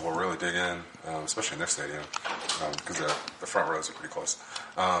guys will really dig in, especially in their stadium, because the front rows are pretty close.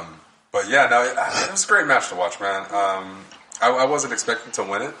 But yeah, no, it was a great match to watch, man. I wasn't expecting to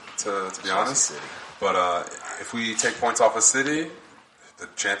win it, to be honest. City. But if we take points off of City, the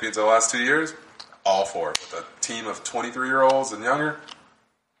champions of the last 2 years, all for it. With a team of 23-year-olds and younger,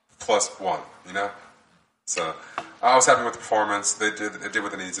 +1, So I was happy with the performance. They did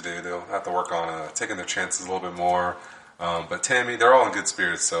what they needed to do. They'll have to work on taking their chances a little bit more. But Tammy, they're all in good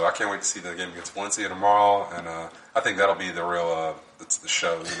spirits, so I can't wait to see the game against Valencia tomorrow. And I think that'll be the real the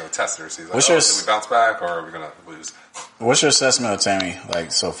show, tester. See, like, did we bounce back or are we going to lose? What's your assessment of Tammy,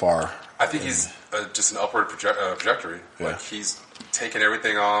 so far? I think he's just an upward trajectory. Yeah. Like, he's taken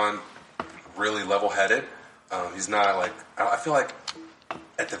everything on really level-headed. He's not I feel like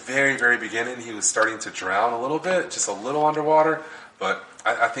at the very, very beginning he was starting to drown a little bit, just a little underwater. But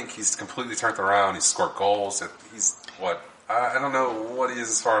I think he's completely turned around. He's scored goals. He's I don't know what he is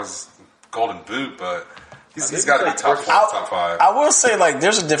as far as Golden Boot, but he's got to be top 5. I will say,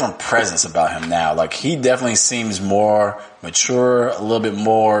 there's a different presence about him now. He definitely seems more mature, a little bit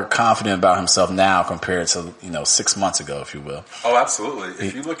more confident about himself now compared to 6 months ago, if you will. Oh, absolutely.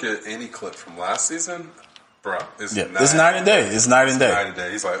 If you look at any clip from last season, bro, it's night and day. It's night and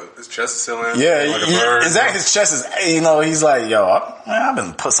day. He's like, his chest is still in. Yeah, like a bird. Exactly. His chest is, he's like, yo, I've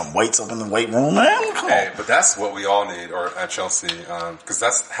been put some weights up in the weight room, man. Come on. But that's what we all need, or at Chelsea, because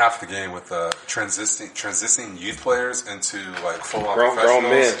that's half the game with transitioning youth players into full-on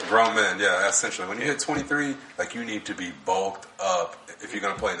professionals. Grown men, yeah, essentially. When you hit 23, you need to be bulked up if you're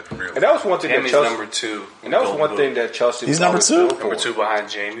going to play in the Premier League. And that was one thing Tammy's that Chelsea, number 2. And that was one thing that Chelsea. He's number 2. Number 2 behind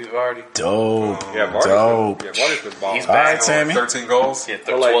Jamie Vardy. Dope. Vardy's been balling. He's All right, back. Tammy. 13 goals. Yeah,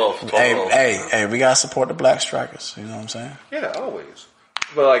 12 goals. Hey, we gotta support the black strikers. You know what I'm saying? Yeah, always.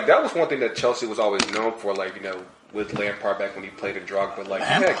 But that was one thing that Chelsea was always known for. With Lampard back when he played in Drogba, you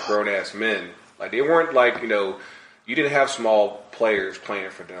had grown ass men. They weren't you didn't have small players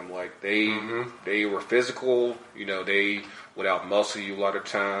playing for them. They were physical. They would out-muscle you a lot of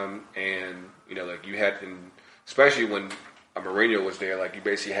time, and you had, especially when Mourinho was there, you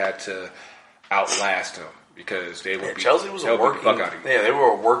basically had to outlast him because they would. Chelsea was a working. They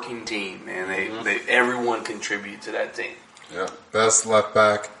were a working team, man. They everyone contributed to that team. Yeah, best left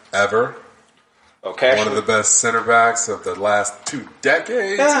back ever. Okay, one of the best center backs of the last 2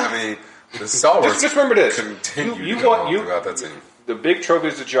 decades. Yeah. I mean, the stalwarts. Just remember this: you throughout that team. The big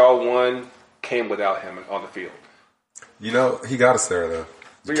trophies that y'all won came without him on the field. He got us there though.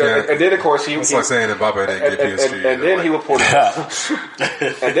 And then of course it's like saying that Mbappe didn't get PSG. And then he would pull the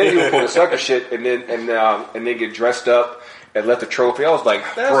sucker shit, and then get dressed up and left the trophy. I was like,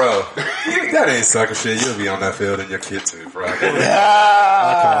 bro, that ain't sucker shit. You'll be on that field and your kid too, bro. I'll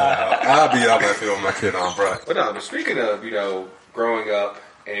be on that field with my kid on, bro. But speaking of growing up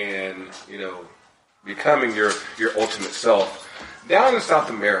and becoming your ultimate self, down in South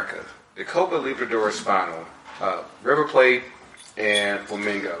America, the Copa Libertadores final, River Plate and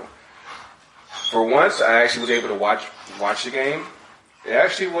Flamengo. For once, I actually was able to watch the game.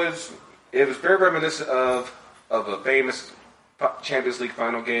 It was very reminiscent of a famous Champions League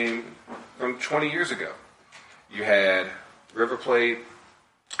final game from 20 years ago. You had River Plate.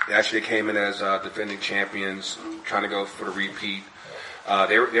 They actually came in as defending champions, trying to go for the repeat.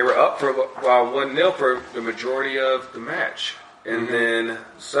 They were up for 1-0 for the majority of the match. And then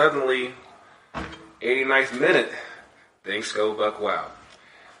suddenly, 89th minute, things go buck wild.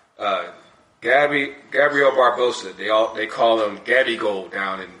 Gabriel Barbosa, they call him Gabigol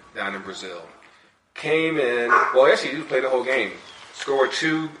down in Brazil, came in. Well, actually, he played the whole game. Scored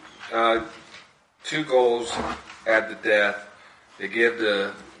two goals at the death. they give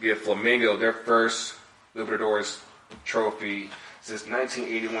Flamengo their first Libertadores trophy since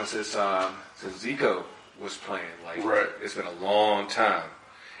 1981, since Zico was playing. Like, Right. It's been a long time.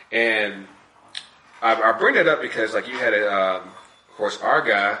 And I bring that up because, like, you had, of course, our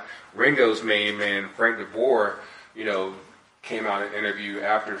guy, Ringo's main man, Frank de Boer, came out in an interview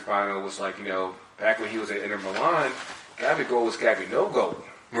after the final, was like, back when he was at Inter Milan, Gabigol was Gabby-no-go.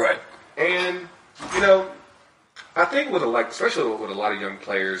 Right. And, I think especially with a lot of young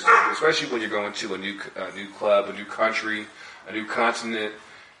players, especially when you're going to a new club, a new country, a new continent,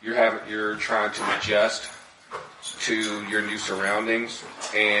 you're trying to adjust to your new surroundings,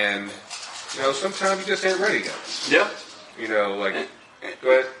 and sometimes you just ain't ready yet. Yeah.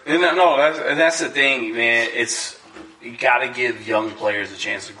 Go ahead. And that's the thing, man. You got to give young players a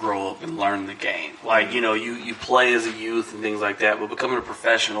chance to grow up and learn the game. Like, you play as a youth and things like that, but becoming a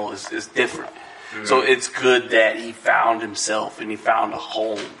professional is different. Mm-hmm. So it's good that he found himself and he found a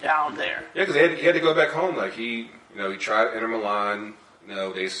home down there. Yeah, because he had to go back home. Like, he tried Inter Milan.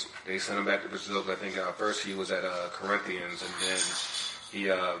 They sent him back to Brazil. I think first he was at Corinthians, and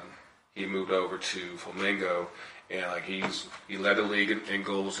then he moved over to Flamengo. And like he led the league in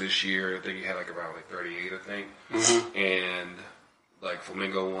goals this year. I think he had around 38, I think. Mm-hmm. And like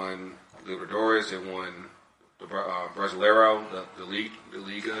Flamengo won Libertadores, they won the Brasileiro, the league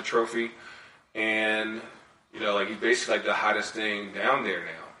trophy, and he's basically the hottest thing down there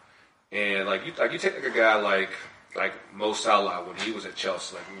now. And you take a guy like Mo Salah when he was at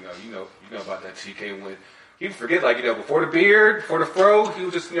Chelsea, you know about that TK win. You forget, before the beard, before the fro, he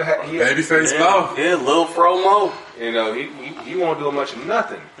was just, babyface Mo. Yeah, little Fro Mo. He won't do much of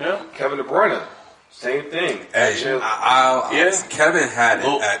nothing. Yeah. Kevin De Bruyne, same thing. Hey, Kevin had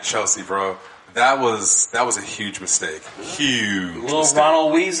it at Chelsea, bro. That was a huge mistake. Huge Little mistake.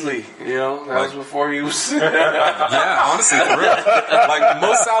 Ronald Weasley, that was before he was. Yeah, honestly, for real.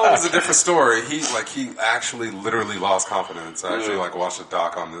 Mo Salah was a different story. He actually literally lost confidence. I actually watched a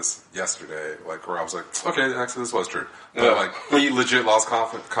doc on this yesterday, where I was like, okay, actually this was true. But he legit lost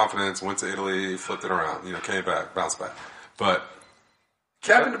confidence, went to Italy, flipped it around, came back, bounced back. But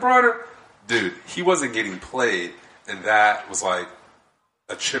Kevin De Bruyne, dude, he wasn't getting played, and that was a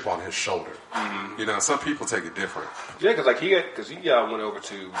chip on his shoulder. Mm-hmm. Some people take it different. Yeah, because he went over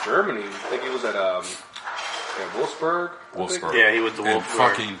to Germany. I think he was at Wolfsburg. Wolfsburg. Yeah, he was the and Wolfsburg.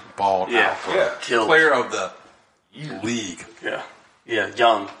 fucking balled out. Killed. Player of the league. Yeah,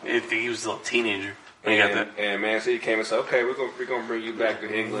 young. He was a teenager. When he got that. And Man City came and said, "Okay, we're gonna bring you back to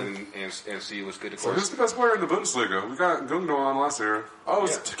England and see what's good." Of So course, who's the best player in the Bundesliga? We got Gundogan last year. Oh,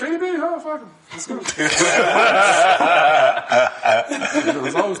 it's KDB. Oh, fuck him. Let's go.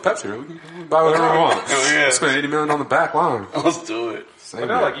 There's always Pepsi. We can buy whatever we want. Spend $80 million on the back line. Let's do it. But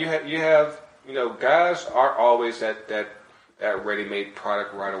no, you have guys aren't always that ready-made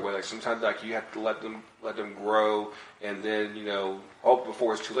product right away. Sometimes you have to let them grow, and then hope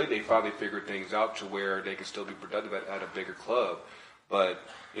before it's too late they finally figure things out to where they can still be productive at a bigger club. But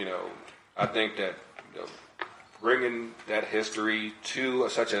I think that bringing that history to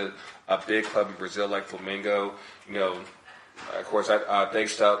such a big club in Brazil like Flamengo, of course,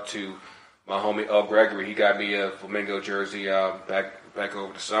 thanks out to my homie El Gregory, he got me a Flamengo jersey back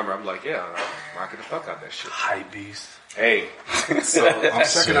over the summer. I'm like, yeah, I'm rocking the fuck out that shit. Hype beast. Hey, so I'm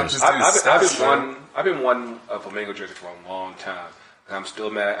checking out this I've been wanting a Flamengo jersey for a long time. I'm still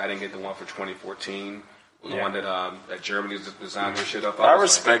mad I didn't get the one for 2014. The one that Germany designed their shit up. I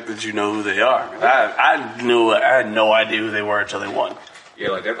respect that you know who they are. I had no idea who they were until they won.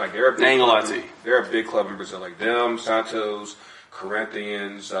 Yeah, they're a big club. They're a big club in Brazil. Like them, Santos,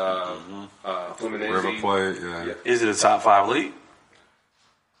 Corinthians, Fluminense. River Plate, yeah. Is it a top 5 league?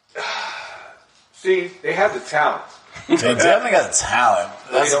 See, they have the talent. They definitely got the talent.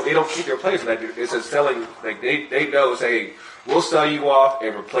 They don't keep their players like that. It's a selling. They know, say, we'll sell you off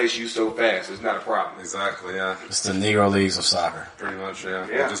and replace you so fast. It's not a problem. Exactly, yeah. It's the Negro Leagues of soccer. Pretty much, yeah.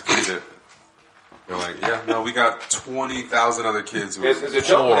 They just beat it. They're like, we got 20,000 other kids who it's a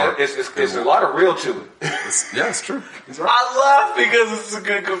joke. It's a lot of real to it. It's true. He's right. I laugh because it's a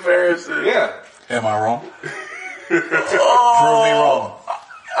good comparison. Yeah. Am I wrong? Prove me wrong.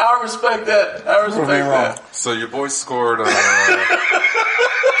 I respect that. Prove me wrong. So your boy scored 22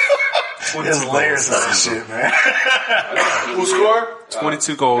 There's layers of goals. this shit, man. Who scored?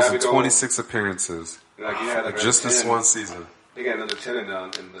 22 goals in 26 appearances. Just this 10. one season. They got another 10 in the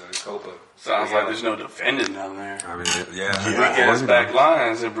Copa. Sounds like there's no defending down there. I mean, Big ass back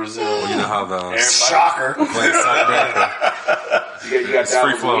lines in Brazil. Well, you know how the Shocker. playing South America. You got It's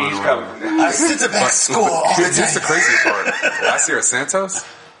free flowing. Luis coming. I sit the back school all the Here's the time. crazy part. Last year at Santos,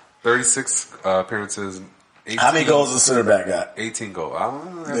 36 appearances, How many goals does the center back got? 18 goals. I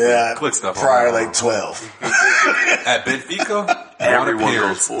don't know. Yeah, Click stuff. probably like 12. At Benfica, Everyone one goes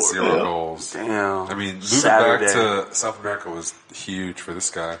appearance, for it. 0 goals. Damn. I mean, moving Saturday. back to South America was huge for this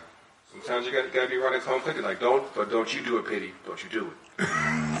guy. Sometimes you gotta be running home quickly. Like, don't you do it, pity. Don't you do it.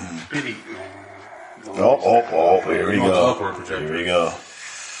 Pity, man. Oh, here we go. Upward trajectory. Here we go.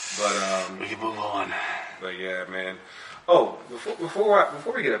 But We can move on. But yeah, man. Oh,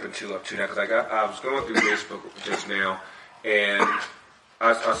 before we get up into now, because I was going through Facebook just now, and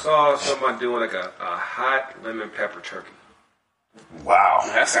I saw someone doing like a hot lemon pepper turkey. Wow.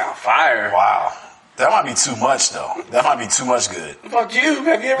 That sounds fire. Wow. That might be too much, though. That might be too much good. Fuck you.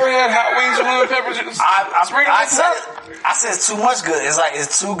 Have you ever had hot wings with lemon peppers? I said it's too much good. It's like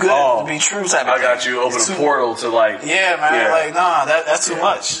it's too good to be true type of I got thing. you open It's a too- portal to like Yeah, man. Yeah. Like, nah, that's too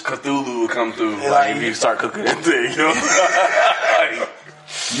much. Cthulhu would come through. Yeah, Like like- if you start cooking that thing, you know? Like,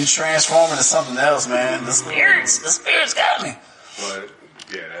 You transform into something else, man. The spirits got me. But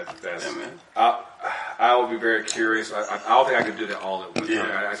yeah, that's Yeah, man. I would be very curious. I don't think I could do that all at once.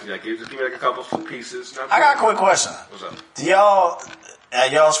 Yeah. I just give me like a couple pieces. I got a quick question. What's up? Do y'all,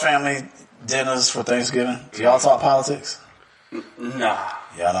 at y'all's family dinners for Thanksgiving, do y'all talk politics? nah.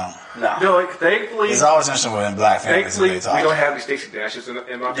 Y'all don't. Nah. No, like, thankfully, It's always interesting when black families when we they talk. don't have these Stacey Dashes in my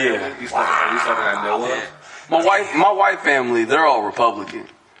family. Yeah. At least not that I know of. My white family, they're all Republican.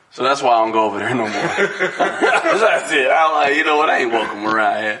 So that's why I don't go over there no more. That's it. I'm like, you know what? I ain't welcome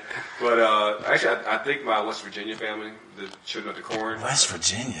around here. But actually, I think my West Virginia family, the children of the corn. West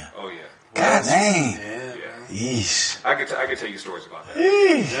Virginia. Oh yeah, God dang. yeah. Yeesh. I could tell you stories about that.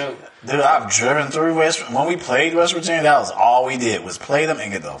 Yeesh. Dude, I've driven through when we played West Virginia, that was all we did was play them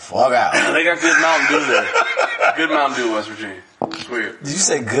and get the fuck out. They got good Mountain Dew there. Good Mountain Dew, West Virginia. It's weird. Did you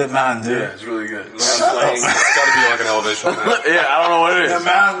say good Mountain Dew? Yeah, it's really good. It's got to be like an elevation. Yeah, I don't know what it The is.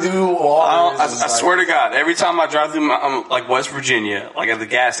 Mountain Dew I swear to God, every time I drive through like West Virginia, like at the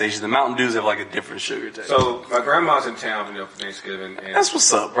gas station, the Mountain Dews have like a different sugar taste. So my grandma's in town, for Thanksgiving, and That's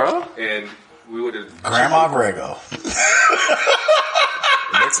what's up, bro. we would have Grandma Grego.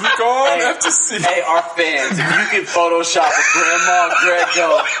 Next week on FTC. Hey, our fans, if you can Photoshop a Grandma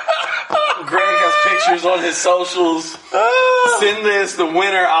Grego, Greg has pictures on his socials. Send this the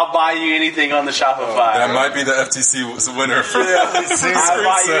winner. I'll buy you anything on the Shopify. That might be the FTC winner for I'll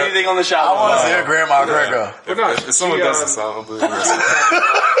buy you anything on the I want to Shopify. hear Grandma Grego. If someone does this, I'll believe it.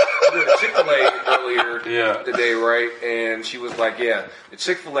 Chick-fil-A earlier Yeah. today, right? And she was like, "Yeah, the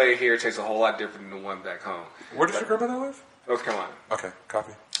Chick-fil-A here tastes a whole lot different than the one back home, Where does your grandmother live? North Carolina." Okay,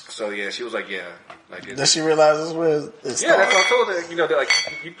 copy. So yeah, she was like, "Yeah, like Does she realize this where it's yeah." That's what I told her. They're like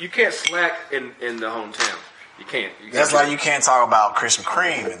you can't slack in the hometown. You can't. That's like you can't talk about Krispy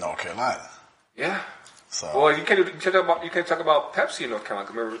Kreme in North Carolina. Yeah. So Well, you can't talk about Pepsi in North Carolina.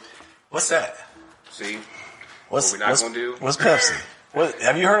 Remember? what's that? See, What's What we not gonna do? What's Pepsi? What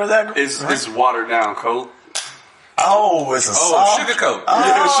have you heard of that? It's watered down Coke. Oh, it's a Oh, song. Sugar Coke. Oh, I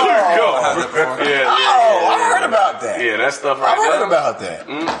I heard about that. Yeah, that stuff I right heard there. about that.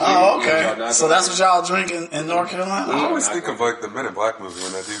 Oh, okay. So that's what y'all drink in North I Carolina? always think of like the Men in Black movie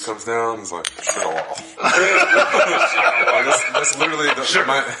when that dude comes down. He's like sugar wall. That's literally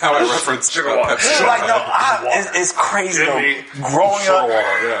how I reference Pepsi. Like no, it's crazy though.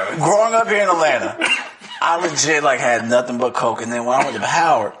 Growing up here in Atlanta, I legit like had nothing but Coke, and then when I went to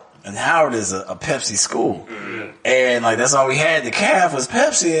Howard, and Howard is a Pepsi school, and like that's all we had. The calf was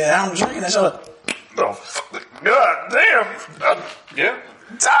Pepsi, and I'm drinking that shit. Like, oh, God damn! Yeah.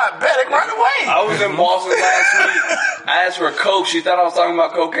 Diabetic right away. I was in Boston last week. I asked for a Coke. She thought I was talking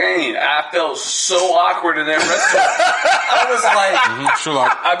about cocaine. I felt so awkward in that restaurant. I was like, Sure,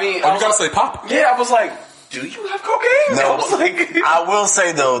 like, I mean, you gotta say pop. Yeah, I was like, do you have cocaine? No. I was like, I will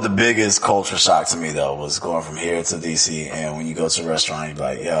say though, the biggest culture shock to me though was going from here to DC, and when you go to a restaurant, you be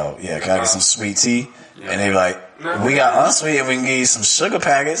like, "Yo, yeah, can I get some sweet tea?" And they be like, "We got unsweet, and we can give you some sugar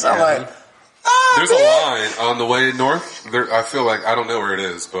packets." I'm like, There's a line on the way north. I feel like I don't know where it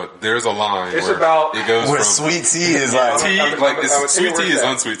is, but there's a line It's where about- it goes where from sweet tea is like, tea, I would sweet tell you tea is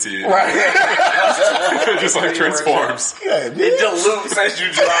where unsweet tea. right? It just like transforms. Yeah, it dilutes as you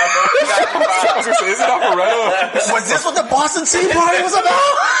drive up. I was gonna say, is it operetta? was this what the Boston Tea Party was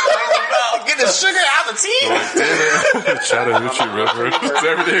about? Get the sugar out of the tea. Chattahoochee River. It's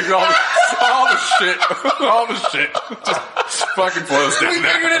everything, all the shit just fucking flows We down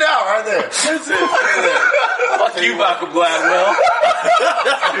there. figured it out right there. That's it. Fuck you, Malcolm Gladwell.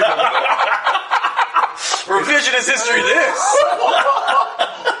 Revisionist history this.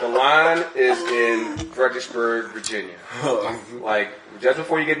 The line is in Fredericksburg, Virginia. Like just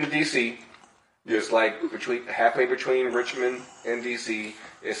before you get into DC, it's like halfway between Richmond and DC.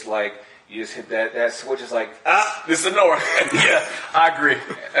 It's like You just hit that switch. It's like, This is the North. Yeah, I agree.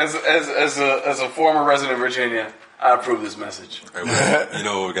 As a former resident of Virginia, I approve this message. Hey, well, you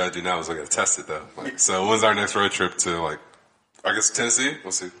know what we got to do now is we got to test it though. Like, so when's our next road trip to like? I guess Tennessee.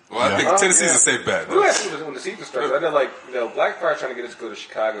 We'll see. Well, I think Tennessee's a safe bet. Who has when the season starts? I know, like, Blackfire trying to get us to go to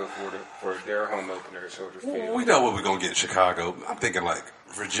Chicago for their home opener at Soldier Field. We know what we're gonna get in Chicago. I'm thinking like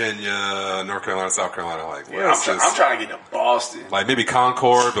Virginia, North Carolina, South Carolina. Like, I'm trying to get to Boston. like maybe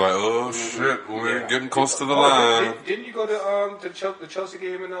Concord. Be like, oh shit, we're getting close to the line. Didn't you go to the Chelsea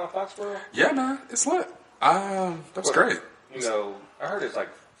game in Foxborough? Yeah, man, it's lit. That's great. I heard it's like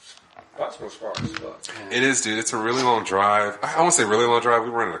Foxborough's far as fuck. It is, dude. It's a really long drive. I won't say really long drive. We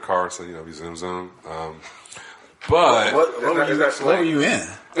were in a car, so we zoom. But What were you in?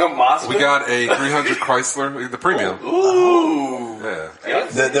 we got a 300 Chrysler, the premium. Ooh. Yeah.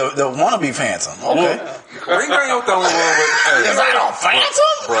 The wannabe Phantom. Okay. Ringo ain't the only one with. Hey, Is that on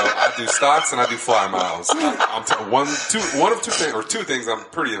Phantom? bro, I do stocks and I do fly miles. One of two things, or two things I'm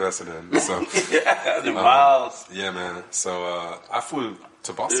pretty invested in. So The miles. yeah, man. So I flew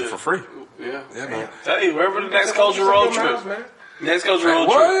to Boston for free. Yeah, man. Tell you, wherever the next culture road trip. man. Next culture road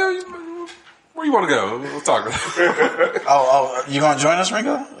trip. Where you want to go? We'll talk about it. You gonna join us,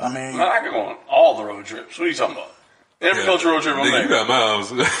 Ringo? I mean, I can go on all the road trips. What are you talking about? Every culture road trip I'm Nigga, there. you got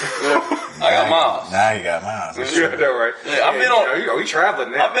miles. I got miles. now you got miles. That's Yeah, true. that right. Yeah, I've been on. We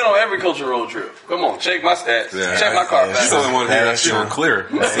traveling now. I've been on every culture road trip. Come on, check my stats. Yeah. Check my car Yeah. He's the facts. only one here That's that's on true. clear.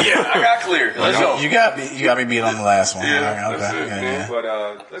 Yeah, I got clear. Let's go. You got me beat on the last one. Yeah, Okay. Yeah.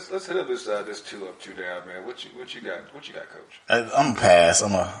 But let's hit up this 2 up, 2 down, man. What you got, Coach? I'm gonna pass.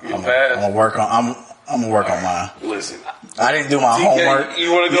 I'm gonna work on. I'm gonna work on mine. Listen, I didn't do my DK, homework.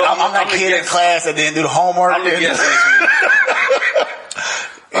 you wanna go? I'm I'm that gonna kid in guess. class that didn't do the homework. I'm gonna guess this week.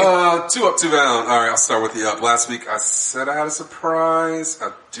 2 up, 2 down. All right, I'll start with the up. Last week I said I had a surprise.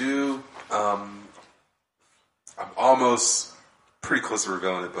 I do. I'm almost pretty close to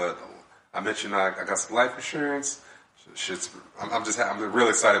revealing it, but I mentioned I got some life insurance. I'm really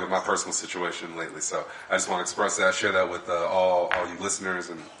excited with my personal situation lately, so I just want to express that, share that with all you listeners,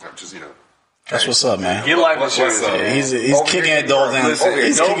 and just That's what's up, man. Get life insurance. up? Yeah, he's Over kicking here, adults in. listen,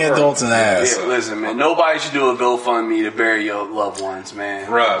 He's no kicking bro. adults in the ass. Yeah, listen, man. Nobody should do a GoFundMe to bury your loved ones, man.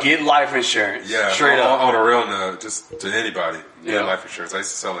 Bruh. Get life insurance. Yeah, Straight up. on a real note, just to anybody, Yeah. life insurance. I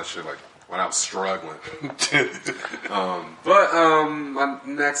used to sell that shit like when I was struggling. But my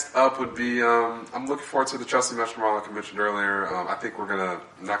next up would be I'm looking forward to the Chelsea Metropolitan like I mentioned earlier. I think we're gonna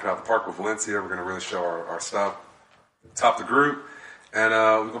knock it out of the park with Valencia. We're gonna really show our stuff, top the group, and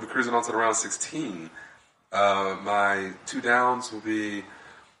we're gonna be cruising on to the round 16. My 2 downs will be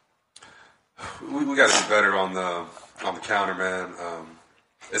we got to be better on the counter, man.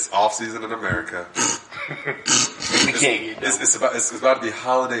 It's off season in America. It's about to be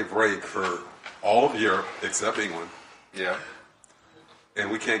holiday break for all of Europe except England. Yeah. And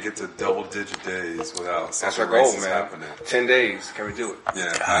we can't get to double-digit days without That's something our goal, racist man. happening. 10 days. Can we do it?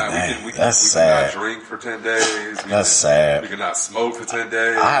 Yeah, dang, we that's cannot sad. drink for 10 days. That's sad. We cannot smoke for 10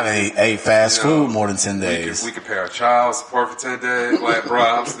 days. I haven't ate fast You know, food more than 10 days. We could pay our child support for 10 days. Like,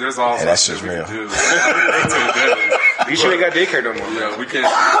 bro, there's all Hey, that sorts of shit's shit we real. can do for 10 days. You sure ain't got daycare no more, You man. know, we can't do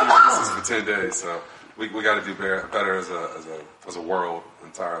races for 10 days, so we got to do better as a world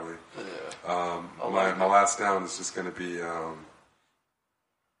entirely. My last down is just going to be.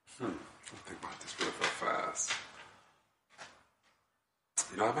 Let me think about this real fast.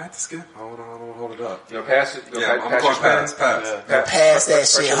 I might have to skip. I don't want to hold it up. Pass it. Yeah, I'm going pass. Pass that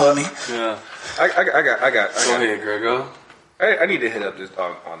shit, homie. Yeah. I got. Go ahead, Grego. I need to hit up this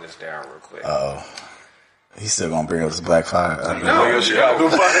on this down real quick. He's still gonna bring up this Black Fire. Go Chicago.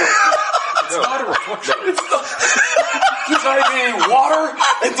 It's not a reflection. It's not even water.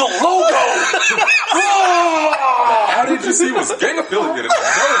 It's a logo. How did you see it was gang affiliated?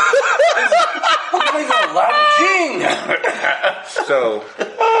 I'm like a Latin king. So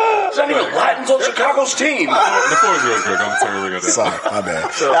It's not even Latins on Chicago's team. The floor is yours, Greg. I'm sorry, we got that. Sorry, my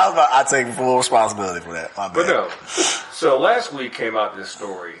bad. I take full responsibility for that. My bad. But no. So last week came out this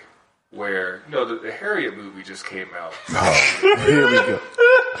story where the Harriet movie just came out, Here we go.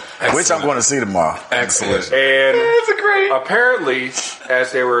 Which I'm going to see tomorrow. Excellent. and It's a great. apparently,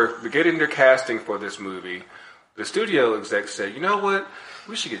 as they were beginning their casting for this movie, the studio exec said, "You know what?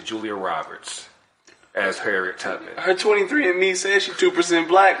 We should get Julia Roberts as Harriet Tubman. Her 23andMe says she's 2%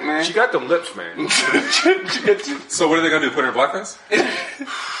 black, man. She got them lips, man." So what are they going to do? Put her in blackface?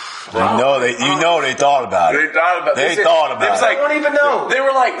 You know they thought about They it. thought about They said- thought about It was it. like, I don't even know. They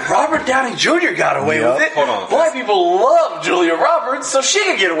were like, Robert Downey Jr. got away Yep. with it. Hold on. Black people love Julia Roberts, so she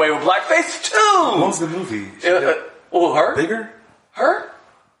can get away with blackface too. What was the movie? Well, her? Bigger? Her?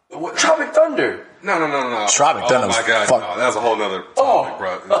 What? Tropic Thunder. No. Tropic Thunder Oh was my God, fuck- no, that was a whole nother topic,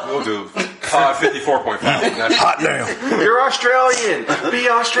 bro. We'll do pod 54.5. Hot damn. You're Australian. Be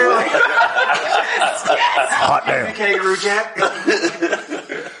Australian. Hot damn. Kangaroo Jack.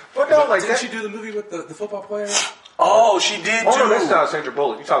 But no, like Didn't that. she do the movie with the football player? Oh, she did Oh no, too. that's not Sandra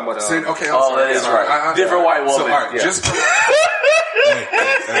Bullock. You're talking about. Okay, I'm Oh, sorry. that is Sorry. right. Different white woman. So, all right, Yeah. just for,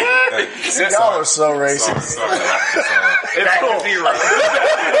 hey, Y'all are so racist. sorry. It's cool. Zero.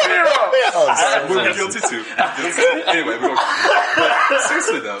 We were guilty too. Anyway, but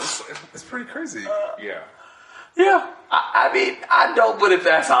seriously though, it's pretty crazy. Yeah. Yeah. I mean, I don't put it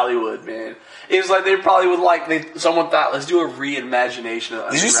past Hollywood, man. It's like they probably would someone thought, let's do a reimagination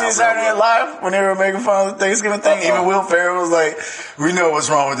of Did you see Underground Saturday Night Railroad. Live when they were making fun of the Thanksgiving thing? Even Will Ferrell was like, "We know what's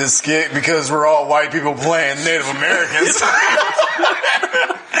wrong with this skit because we're all white people playing Native Americans."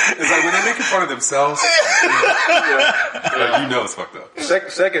 It's like when they're making fun of themselves, like, you know it's fucked up.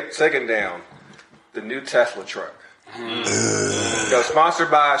 Second down. The new Tesla truck. Sponsored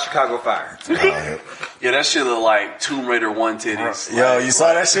by Chicago Fire. Yeah, that shit look like Tomb Raider 1 titties. Yo, you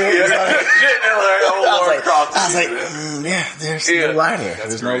saw that shit? You saw that? I was like, yeah, there's no lie there.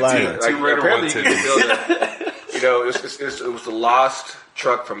 There's no great, lie too. there. Tomb Raider apparently 1 you can build it was the lost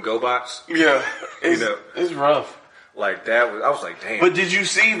truck from GoBots. Yeah, it's rough. Like that was, I was like, damn. But did you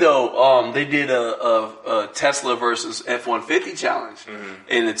see though? They did a Tesla versus F-150 challenge,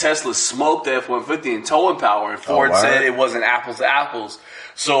 and the Tesla smoked the F-150 in towing power, and Ford word? said it wasn't apples to apples.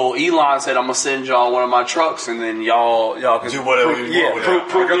 So Elon said, "I'm gonna send y'all one of my trucks, and then y'all can Do whatever you want with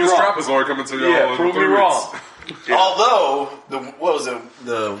prove I got me this wrong. trapezoid coming to y'all. Yeah, in prove me 3 weeks. wrong." Although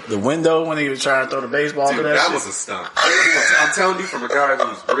the window when he was trying to throw the baseball Dude, to that that was shit? a stunt. I'm telling you, from a guy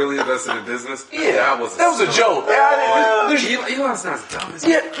who's really invested in business, that was a joke. Elon's not as dumb as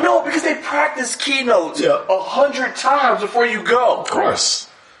Yeah, no, because they practice keynotes 100 times before you go. Of course.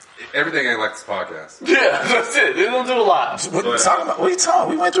 Everything ain't like this podcast. Yeah, that's it. They don't do a lot. What are you talking about? What are you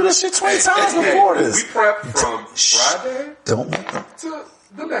talking? We went through this shit 20 times before We this. prepped from Friday Don't make them. to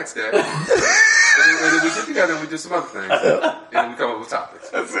the next day. and then we get together and we do some other things. And we come up with topics.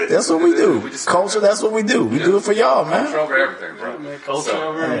 That's what we do. We just- Culture, that's what we do. We do it for y'all, man. Culture over everything, bro. Culture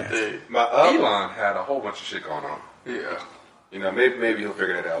over everything. my Elon had a whole bunch of shit going on. Yeah. maybe he'll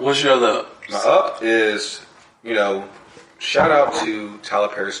figure that out. What's your other? My up is, shout out to Tyler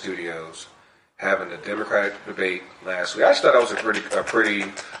Perry Studios having the Democratic debate last week. I just thought that was a pretty.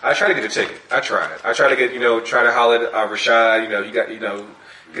 I tried to get a ticket. I tried to get, try to holler at Rashad. You got,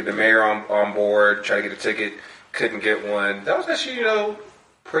 get the mayor on board. Try to get a ticket. Couldn't get one. That was actually,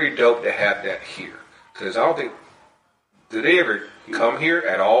 pretty dope to have that here. Because I don't think, did they ever come here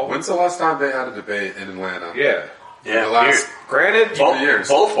at all? When's the last time they had a debate in Atlanta? Yeah. Yeah, The last Granted, years.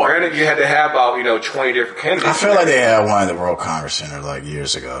 both granted, you had to have about 20 different candidates. I feel like they had one at the World Congress Center like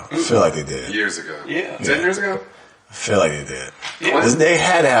years ago. I feel like they did. years ago. Yeah. 10 years ago? I feel like they did. Yeah. They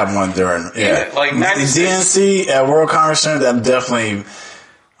had to have one during. Yeah, like the 96. DNC at World Congress Center. I'm definitely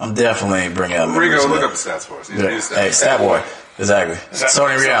bringing up. Rigo, memories of look that. up the stats for us. He's Yeah. a stat Hey, boy. Stat Boy. Exactly.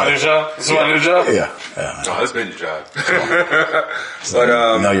 Sony reality. Is one new job? Yeah. Oh, that's been your job. But,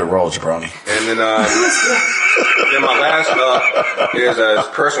 You know your role, jabroni. And then my last up is a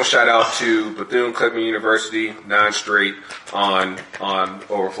personal shout out to Bethune-Cookman University, 9 straight on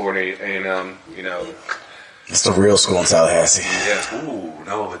over Florida A&M. It's the real school in Tallahassee. Yeah. Ooh,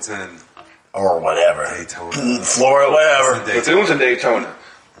 no, it's in Or whatever. Daytona. Florida, whatever. Bethune's in Daytona.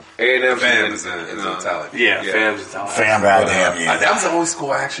 A&M's Fam is in Tally. Yeah, Yeah. fams and talent. Fam, goddamn you. That was the only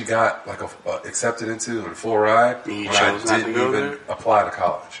school I actually got accepted into in full ride You when I chose not to didn't go even there? apply to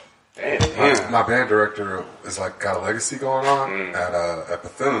college. Damn. My band director is got a legacy going on at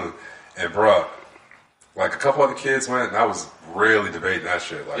Bethune, and bro, a couple other kids went, and I was really debating that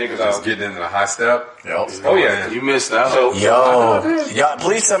shit. Yeah, 'cause just getting into the high step. Yep. Oh, yeah. You missed out. So, Y'all,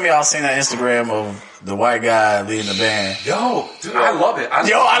 please tell me y'all seen that Instagram of the white guy leading the band. Yo, dude, I love it. I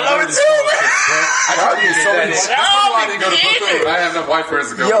love it too, I tried to get so many. That's Y'all why I didn't go to be Bethune. I have enough white friends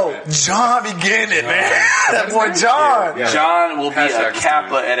to go. Yo, with it. John be getting it, man. That boy John. Yeah. John will be a Hashtag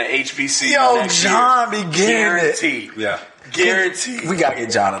Kappa at an HBC. Yo, next John year. be getting it. Guaranteed. Yeah. Guaranteed. We gotta get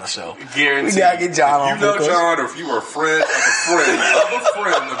John on the show. Guaranteed. We gotta get John You on. know because- John, or if you were a friend of a friend of a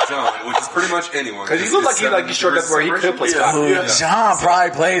friend of John, which is pretty much anyone. because he looked like he showed up where he could play soccer. Dude, John probably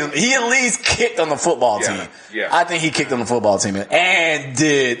plays. He at least kicked on the football Yeah, team. yeah. I think he kicked on the football team and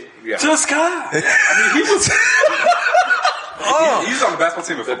did. Yeah. To the sky. I mean, he was. He's on the basketball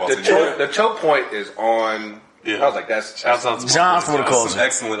team and football The team. choke point is on Yeah. I was like, that's Shouts out to John for the Some culture.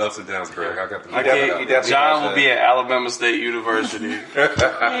 excellent ups and downs, Greg. I got the John will be at Alabama State University.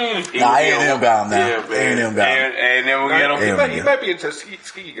 Nah, A&M got him now. Yeah, man. A&M got him. And then we'll get him. He might be into a ski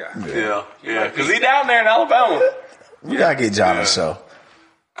guy. Yeah. Because he down there in Alabama. We gotta get John on the show.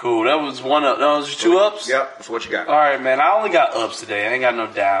 Cool. That was one up. That was your 2 ups? Yep, that's what you got. All right, man. I only got ups today. I ain't got no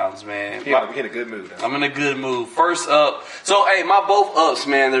downs, man. He in a good mood. Huh? I'm in a good mood. First up. So, hey, my both ups,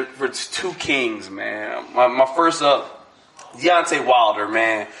 man, they're for 2 kings, man. My first up, Deontay Wilder,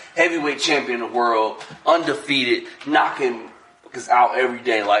 man. Heavyweight champion of the world. Undefeated. Knocking niggas out every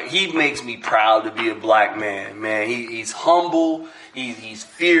day. Like, he makes me proud to be a black man, man. He's humble. He's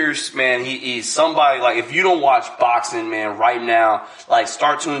fierce, man. He's somebody, like, if you don't watch boxing, man, right now, like,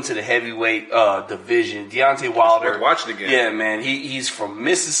 start tuning to the heavyweight division. Deontay Wilder. Watch it again. Yeah, man. He's from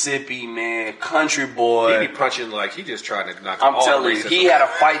Mississippi, man. Country boy. He be punching like he just trying to knock I'm all telling you, racism he had a out.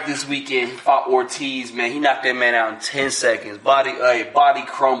 fight this weekend. He fought Ortiz, man. He knocked that man out in 10 seconds. Body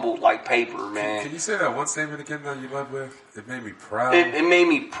crumbled like paper, man. Can you say that one statement again that you led with? It made me proud. It made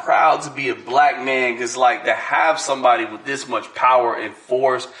me proud to be a black man, because, like, to have somebody with this much power and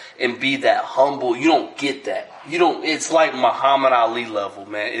force and be that humble, you don't get that. It's like Muhammad Ali level,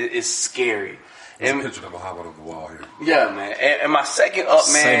 man. It's scary. There's a picture of Muhammad on the wall here. Yeah, man. And my second up,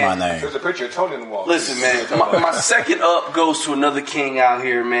 man. Say my name. There's a picture of Tony on the wall. Listen, man, my second up goes to another king out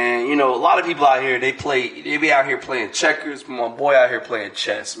here, man. You know, a lot of people out here, they be out here playing checkers. My boy out here playing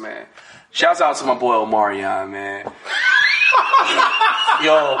chess, man. Shouts out to my boy Omarion, man.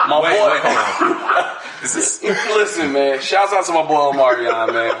 Yo, my boy. Wait, hold on. Is this? Listen, man. Shouts out to my boy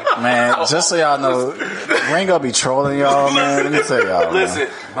Omarion, man. Man, just so y'all know, Ringo be trolling y'all, man. Let me tell y'all. Listen,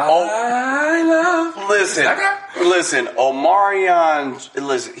 My love. listen. Omarion,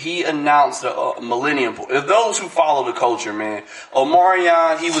 listen. He announced the Millennium. If those who follow the culture, man,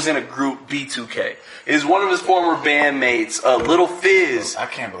 Omarion, he was in a group B2K. Is one of his former bandmates, Little Fizz. I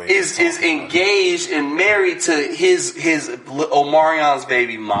can't believe is engaged and married to his Omarion's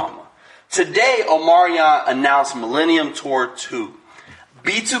baby mama. Today, Omarion announced Millennium Tour 2.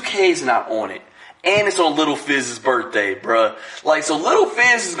 B2K's not on it. And it's on Little Fizz's birthday, bruh. Like, so Little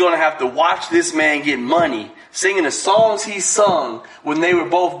Fizz is gonna have to watch this man get money singing the songs he sung when they were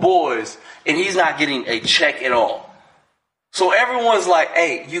both boys, and he's not getting a check at all. So everyone's like,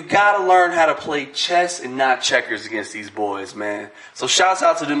 hey, you gotta learn how to play chess and not checkers against these boys, man. So shouts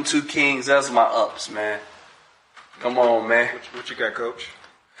out to them 2 kings. That's my ups, man. Come on, man. What you got, Coach?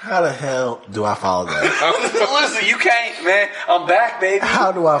 How the hell do I follow that? Listen, you can't, man. I'm back, baby.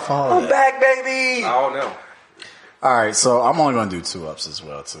 How do I follow I'm that? back, baby. I don't know. All right, so I'm only going to do 2 ups as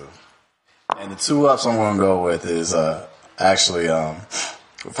well, too. And the 2 ups I'm going to go with is actually, the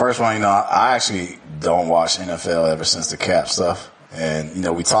first one, you know, I actually don't watch NFL ever since the Cap stuff. And, you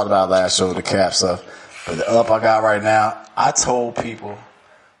know, we talked about last show, the Cap stuff. But the up I got right now, I told people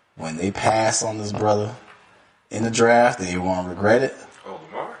when they pass on this brother in the draft, that you won't regret it. Oh,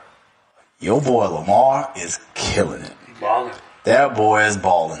 Lamar? Your boy Lamar is killing it. Balling. That boy is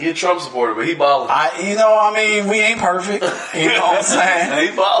balling. He a Trump supporter, but he balling. We ain't perfect. You know what I'm saying?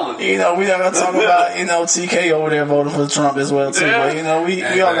 He balling. You know, we not gonna talk about, you know, TK over there voting for Trump as well too. Yeah. But you know, we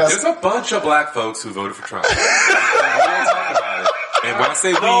all There's got. a bunch of black folks who voted for Trump. We don't talk about it. And when I say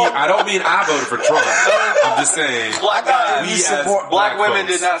we, I don't mean I voted for Trump. I'm just saying Black guys, we support- as black women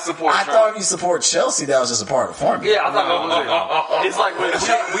folks. did not support I Trump. thought you support Chelsea. That was just a part of the formula. Yeah, I thought that was it. It's like when We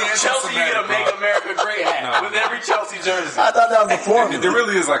Chelsea, you get a Make America Great hat with every Chelsea jersey. I thought that was the formula. There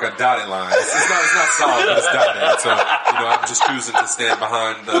really is like a dotted line. It's not solid, but it's dotted. So, you know, I'm just choosing to stand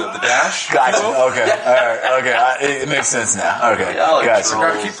behind the dash. Gotcha. Okay. All right. Okay. It makes sense now. Okay. Yeah, I like Gotcha. Trump.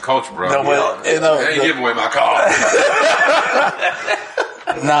 Gotta keep the culture, bro. No, but, you know, I ain't giving away my car.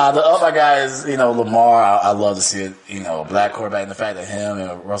 Nah, the other guy is, you know, Lamar. I love to see it, you know, black quarterback, and the fact that him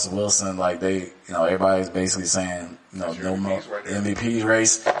and Russell Wilson, like they, you know, everybody's basically saying, you know, no more MVP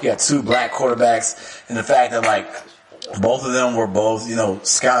race. You got 2 black quarterbacks, and the fact that, like, both of them were both, you know,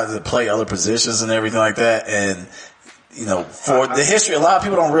 scouted to play other positions and everything like that. And, you know, for the history, a lot of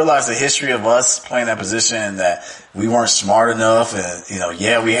people don't realize the history of us playing that position, that we weren't smart enough. And, you know,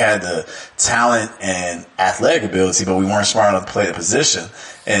 yeah, we had the talent and athletic ability, but we weren't smart enough to play the position.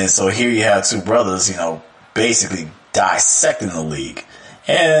 And so here you have 2 brothers, you know, basically dissecting the league.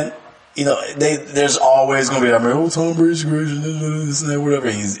 And, you know, there's always going to be, I mean, oh, Tom Brady's great, this and that,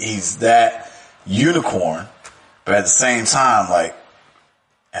 whatever. He's that unicorn. But at the same time, like,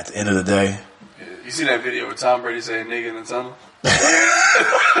 at the end of the day, You see that video where Tom Brady saying nigga in the tunnel?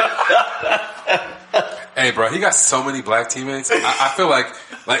 Hey, bro, he got so many black teammates. I feel like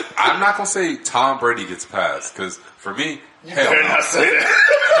I'm not gonna say Tom Brady gets passed, because for me, hell no.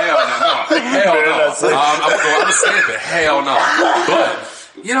 Hell no. I'm gonna say it, but hell no. But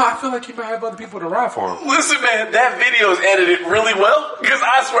I feel like you might have other people to ride for him. Listen, man, that video is edited really well because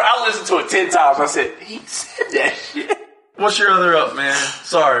I swear I listened to it 10 times. I said, he said that shit. What's your other up, man?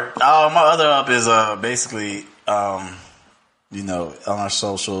 Sorry. My other up is basically, on our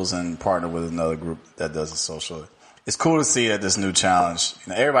socials and partner with another group that does a social. It's cool to see that this new challenge,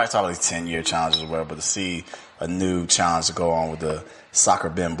 everybody's talking about these 10-year challenges or whatever, but to see a new challenge to go on with the Soccer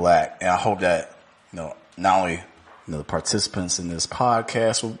Been Black. And I hope that, not only, the participants in this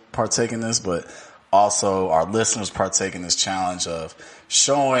podcast will partake in this, but also our listeners partake in this challenge of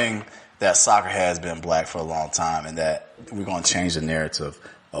showing that soccer has been black for a long time and that we're going to change the narrative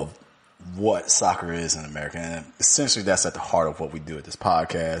of what soccer is in America. And essentially that's at the heart of what we do at this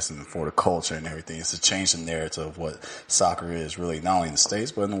podcast and for the culture and everything, is to change the narrative of what soccer is really, not only in the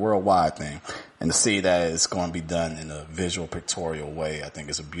States, but in the worldwide thing. And to see that it's going to be done in a visual, pictorial way, I think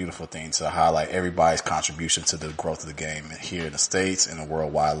is a beautiful thing to highlight everybody's contribution to the growth of the game here in the States and a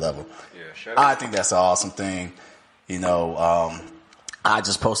worldwide level. Yeah, I think that's an awesome thing. I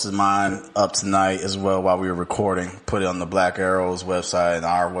just posted mine up tonight as well while we were recording. Put it on the Black Arrows website and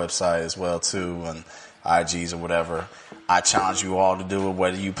our website as well too, on IGs or whatever. I challenge you all to do it,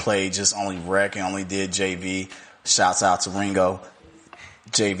 whether you play just only rec and only did JV. Shouts out to Ringo.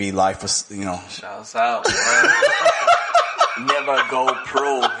 JV life was, Shouts out, man. Never go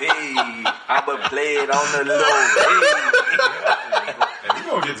pro. Hey, I'ma play it on the low. Hey, we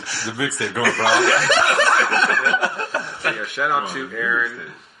gonna get the mixtape going, bro. So yeah, shout out to Aaron.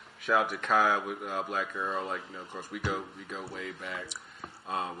 Shout out to Kai with Black Arrow. Of course, we go way back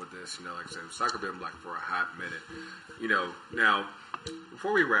with this. Like I said, soccer been black for a hot minute. Now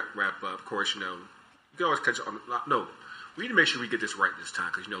before we wrap up, of course, you can always catch on. No, we need to make sure we get this right this time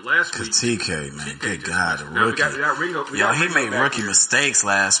because last week TK, man, good God, the now, rookie. we got Ringo. He made rookie mistakes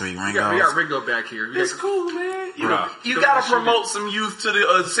last week. Ringo. We got Ringo back here. It's cool, man. You Bro. gotta promote some youth to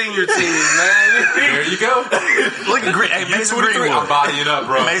the senior team, man. There you go. Look at Hey, Mason Greenwood. I'm bodying up,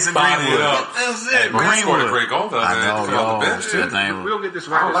 bro. Mason Bodying Greenwood. up. That's Hey, it. bro, he scored a Greenwood. great goal, though, I man. know, Coming off the bench, that dude. thing. We don't get this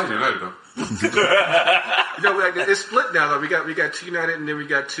I right don't this like time. United, though. It's split now. Though we got two United and then we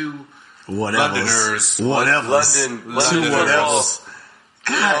got two. Londoners. Whatever. London. Two London whatevers.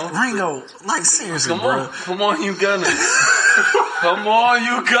 God, Ringo, seriously, bro. Come on, you Gunners. Come on,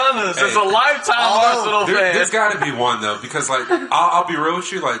 you Gunners. It's a lifetime Arsenal fan. There's got to be one though, because I'll be real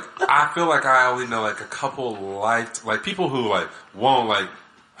with you. I feel like I only know a couple people who won't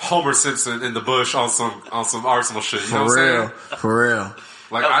Homer Simpson in the bush on some Arsenal shit. You know what I'm saying? For real.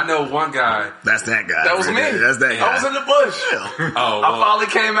 I know one guy. That's that guy. That was me. That's that guy. I was in the bush. Oh, I finally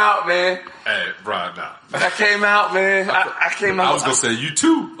came out, man. Hey, bro, nah. I came out, man. I came out. I was gonna say you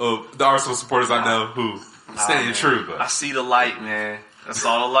too of the Arsenal supporters I know who staying true, but I see the light, man. That's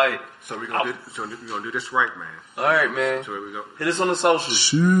all the light. So we're gonna do this right, man. All right, man. So here we go. Hit us on the socials.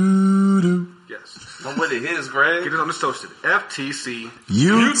 Shoo-doo. Yes. I'm with it. Hit us, Greg. Get it on the social. FTC.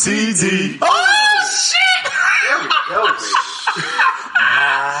 UTD. Oh, shit! There we go.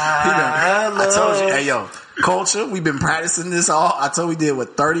 I told you. Hey, yo. Culture, we've been practicing this all. I told we did,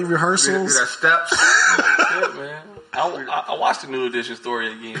 30 rehearsals? We got steps. Shit, man. I watched the New Edition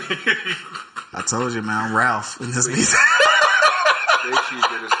story again. I told you, man. I'm Ralph in this meeting. Make sure you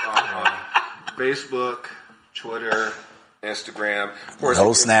get us on Facebook, Twitter, Instagram. Of course,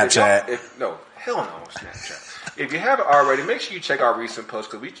 No Snapchat. No, hell no Snapchat. If you haven't already, make sure you check our recent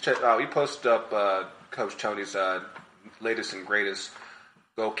posts because we posted up Coach Tony's latest and greatest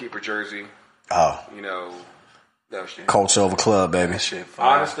goalkeeper jersey. Oh. That shit. Culture over club, baby. Shit,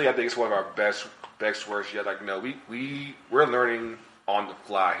 fire. Honestly, I think it's one of our best works yet. We're learning on the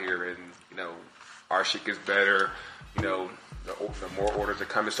fly here, and our shit gets better. The more orders are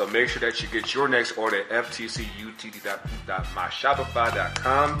coming, so make sure that you get your next order at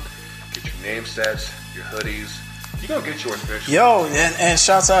ftcutd.myshopify.com. Get your name sets, your hoodies. You gonna get yours eventually. Yo, and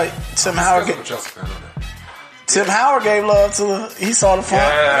shouts out Tim Howard. I'm a Chelsea fan on that. Tim Howard gave love to he saw the fun.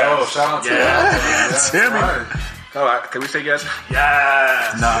 Oh, shout out to Timmy. Right. All right, can we say yes?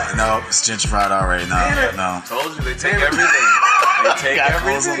 Yeah. No, it's gentrified already. No. Told you, they take everything. They take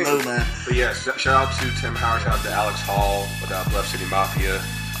everything. Man. But yeah, shout out to Tim Howard, shout out to Alex Hall with Bluff City Mafia.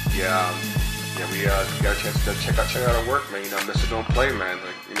 We got a chance to check out our work, man. Mr. Don't Play, man.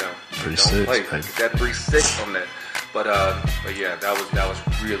 Don't play. Get that 3-6 on that. But yeah, that was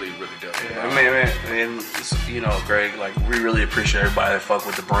really, really dope. Yeah, man, and Greg, we really appreciate everybody that fuck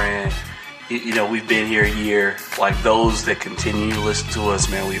with the brand. We've been here a year. Those that continue to listen to us,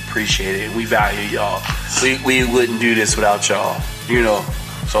 man, we appreciate it. We value y'all. We wouldn't do this without y'all.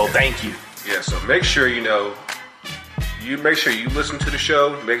 So thank you. Yeah, so make sure you make sure you listen to the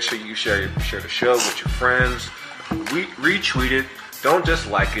show. Make sure you share the show with your friends. Retweet it. Don't just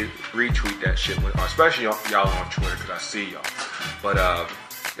like it. Retweet that shit, especially y'all on Twitter, because I see y'all. But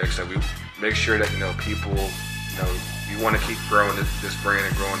like I said, we make sure that people, you want to keep growing this brand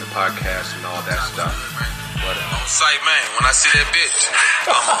and growing the podcast and all that stuff. But on site, man. When I see that bitch,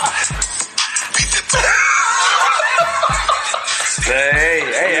 hey,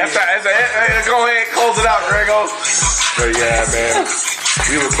 go ahead and close it out, Grego. But yeah, man,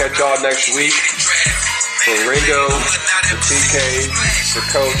 we will catch y'all next week. For Ringo, the TK, the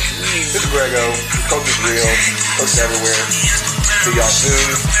coach, this is Grego. The coach is real. Coach everywhere. See y'all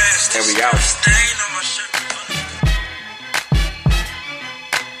soon, and we out.